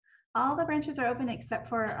 All the branches are open except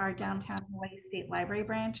for our downtown Hawaii State Library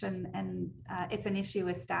branch, and it's an issue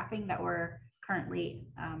with staffing that we're currently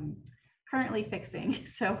fixing.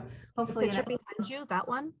 So hopefully, the picture behind you, that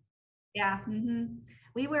one. Yeah,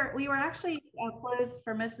 we were actually closed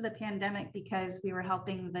for most of the pandemic because we were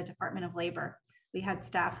helping the Department of Labor we had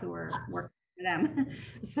staff who were working for them.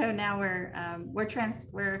 So now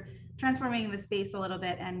we're transforming the space a little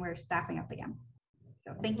bit, and we're staffing up again.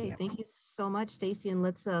 So thank you. Thank you so much, Stacy. And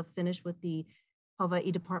let's finish with the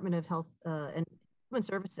Hawaii Department of Health and Human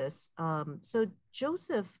Services. So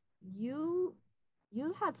Joseph, you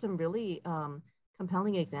had some really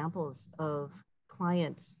compelling examples of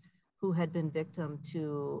clients who had been victim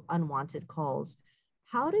to unwanted calls.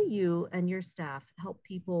 How do you and your staff help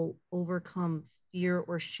people overcome fear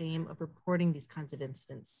or shame of reporting these kinds of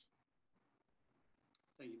incidents?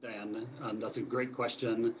 Thank you, Diane. That's a great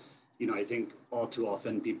question. You know, I think all too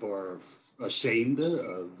often people are ashamed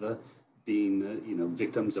of being,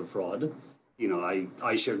 victims of fraud. You know,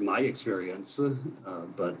 I shared my experience,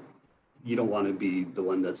 but you don't want to be the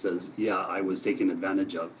one that says, yeah, I was taken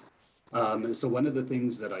advantage of. So one of the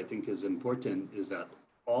things that I think is important is that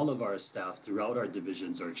all of our staff throughout our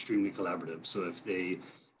divisions are extremely collaborative. So if they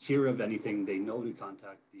hear of anything, they know to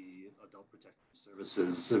contact the Adult Protective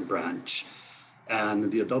Services branch.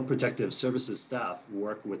 And the Adult Protective Services staff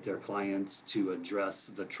work with their clients to address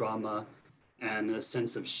the trauma and a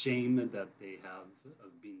sense of shame that they have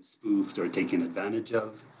of being spoofed or taken advantage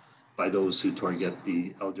of by those who target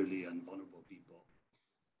the elderly and vulnerable people.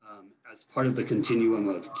 As part of the continuum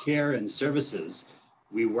of care and services,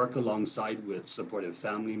 we work alongside with supportive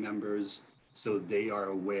family members so they are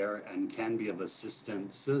aware and can be of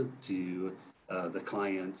assistance to the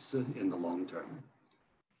clients in the long term.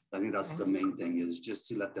 I think that's the main thing, is just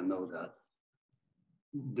to let them know that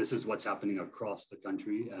this is what's happening across the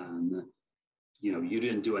country, and you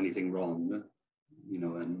didn't do anything wrong,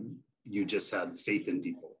 and you just had faith in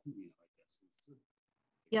people.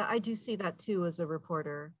 Yeah, I do see that too as a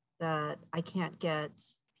reporter, that I can't get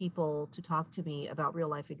people to talk to me about real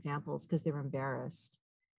life examples because they're embarrassed.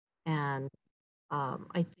 And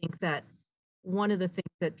I think that one of the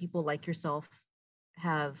things that people like yourself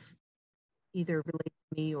have either relate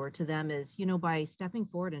to me or to them is, by stepping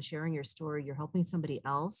forward and sharing your story, you're helping somebody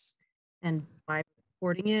else. And by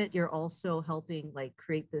reporting it, you're also helping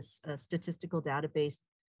create this statistical database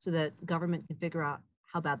so that government can figure out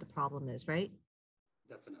how bad the problem is, right?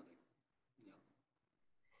 Definitely.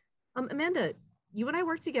 Yeah. Amanda, you and I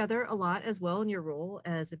work together a lot as well in your role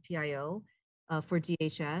as a PIO for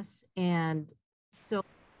DHS. And so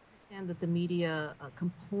I understand that the media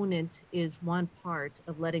component is one part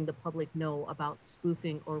of letting the public know about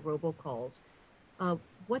spoofing or robocalls.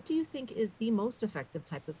 What do you think is the most effective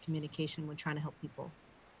type of communication when trying to help people?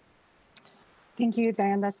 Thank you,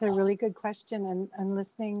 Diane. That's a really good question. And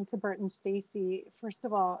listening to Bert and Stacy, first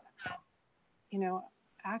of all,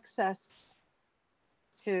 access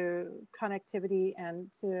to connectivity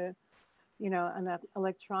and to, an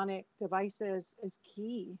electronic devices is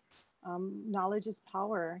key. Knowledge is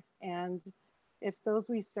power. And if those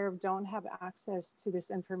we serve don't have access to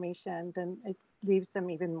this information, then it leaves them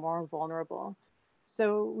even more vulnerable.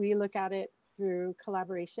 So we look at it through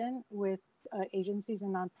collaboration with agencies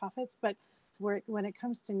and nonprofits, but when it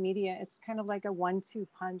comes to media, it's kind of like a 1-2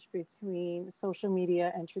 punch between social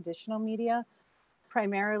media and traditional media.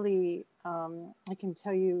 Primarily, I can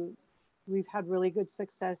tell you, we've had really good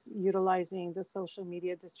success utilizing the social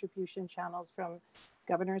media distribution channels from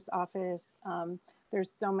governor's office.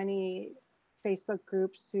 There's so many Facebook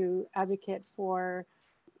groups who advocate for,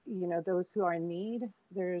 those who are in need.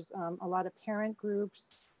 There's a lot of parent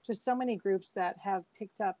groups. There's so many groups that have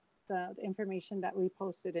picked up the information that we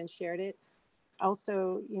posted and shared it.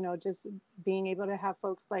 Also, just being able to have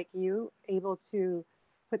folks like you able to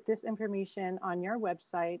put this information on your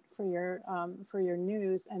website for your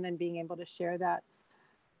news, and then being able to share that.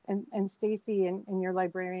 And Stacy and your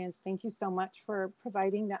librarians, thank you so much for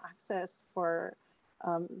providing the access for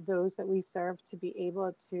those that we serve to be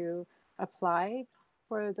able to apply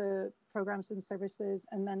for the programs and services,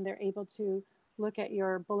 and then they're able to look at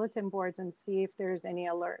your bulletin boards and see if there's any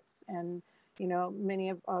alerts. And many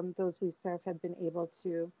of those we serve have been able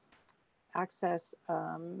to access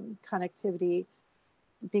connectivity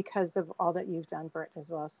because of all that you've done, Bert, as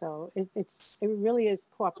well. So it really is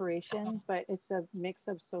cooperation, but it's a mix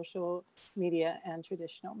of social media and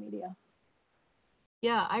traditional media.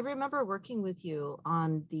 Yeah, I remember working with you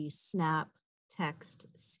on the Snap text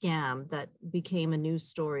scam that became a news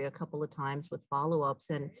story a couple of times with follow-ups.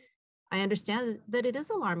 And I understand that it is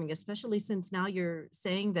alarming, especially since now you're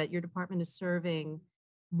saying that your department is serving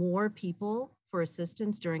more people for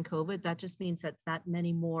assistance during COVID. That just means that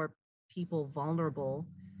many more people vulnerable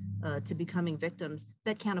to becoming victims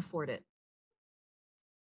that can't afford it.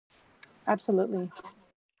 Absolutely.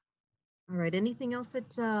 All right. Anything else that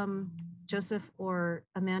Joseph or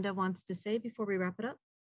Amanda wants to say before we wrap it up?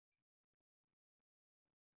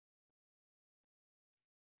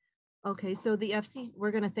 Okay, so the FCC, we're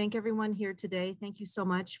going to thank everyone here today. Thank you so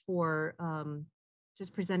much for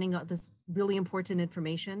just presenting this really important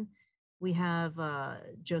information. We have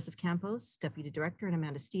Joseph Campos, Deputy Director, and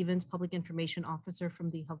Amanda Stevens, Public Information Officer from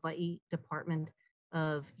the Hawaii Department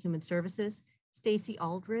of Human Services, Stacy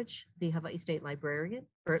Aldridge, the Hawaii State Librarian,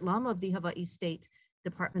 Bert Lum of the Hawaii State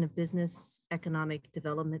Department of Business, Economic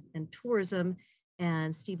Development, and Tourism,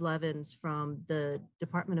 and Steve Levins from the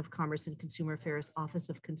Department of Commerce and Consumer Affairs Office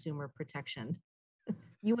of Consumer Protection.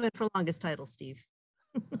 You went for longest title, Steve.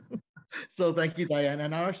 So thank you, Diane.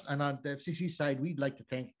 And on the FCC side, we'd like to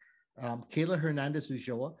thank Kayla Hernandez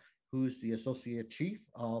Ulloa, who's the Associate Chief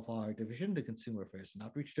of our division, the Consumer Affairs and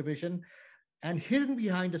Outreach Division. And hidden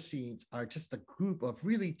behind the scenes are just a group of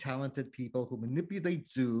really talented people who manipulate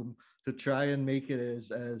Zoom to try and make it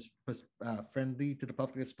as friendly to the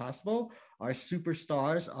public as possible. Our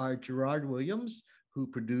superstars are Gerard Williams, who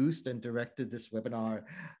produced and directed this webinar,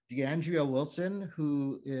 DeAndrea Wilson,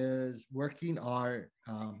 who is working our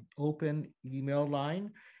open email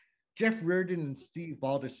line, Jeff Reardon and Steve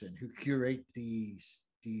Balderson, who curate the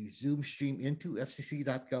Zoom stream into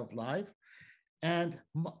fcc.gov live. And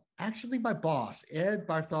actually my boss, Ed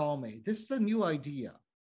Bartholomew, this is a new idea.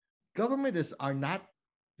 Government are not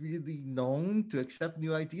really known to accept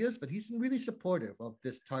new ideas, but he's been really supportive of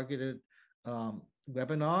this targeted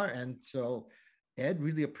webinar. And so Ed,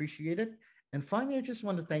 really appreciate it. And finally, I just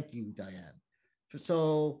want to thank you, Diane.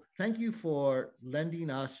 So thank you for lending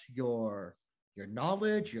us your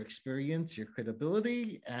knowledge, your experience, your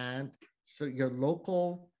credibility, and so your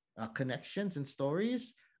local connections and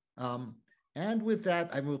stories. And with that,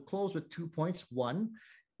 I will close with 2 points. One,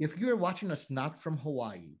 if you're watching us not from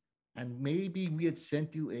Hawaii, and maybe we had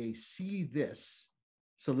sent you a see this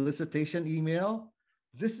solicitation email,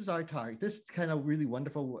 this is our target. This kind of really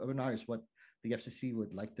wonderful webinar is what the FCC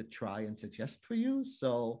would like to try and suggest for you.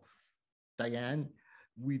 So, Diane,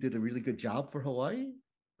 we did a really good job for Hawaii.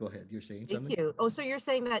 Go ahead, you're saying something? Thank you. Oh, so you're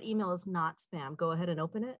saying that email is not spam. Go ahead and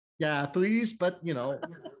open it. Yeah, please, but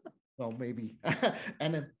well, maybe.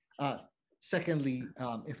 And then secondly,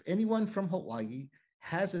 if anyone from Hawaii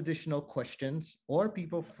has additional questions or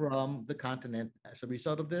people from the continent as a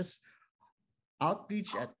result of this,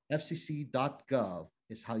 outreach at fcc.gov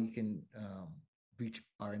is how you can reach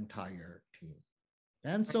our entire team.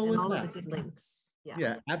 And so with all that, of the good links.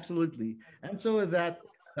 yeah, absolutely. And so with that,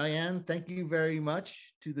 Diane, thank you very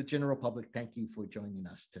much. To the general public, thank you for joining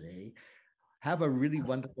us today. Have a really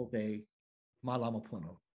wonderful day. Malama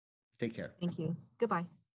pono. Take care. Thank you. Goodbye.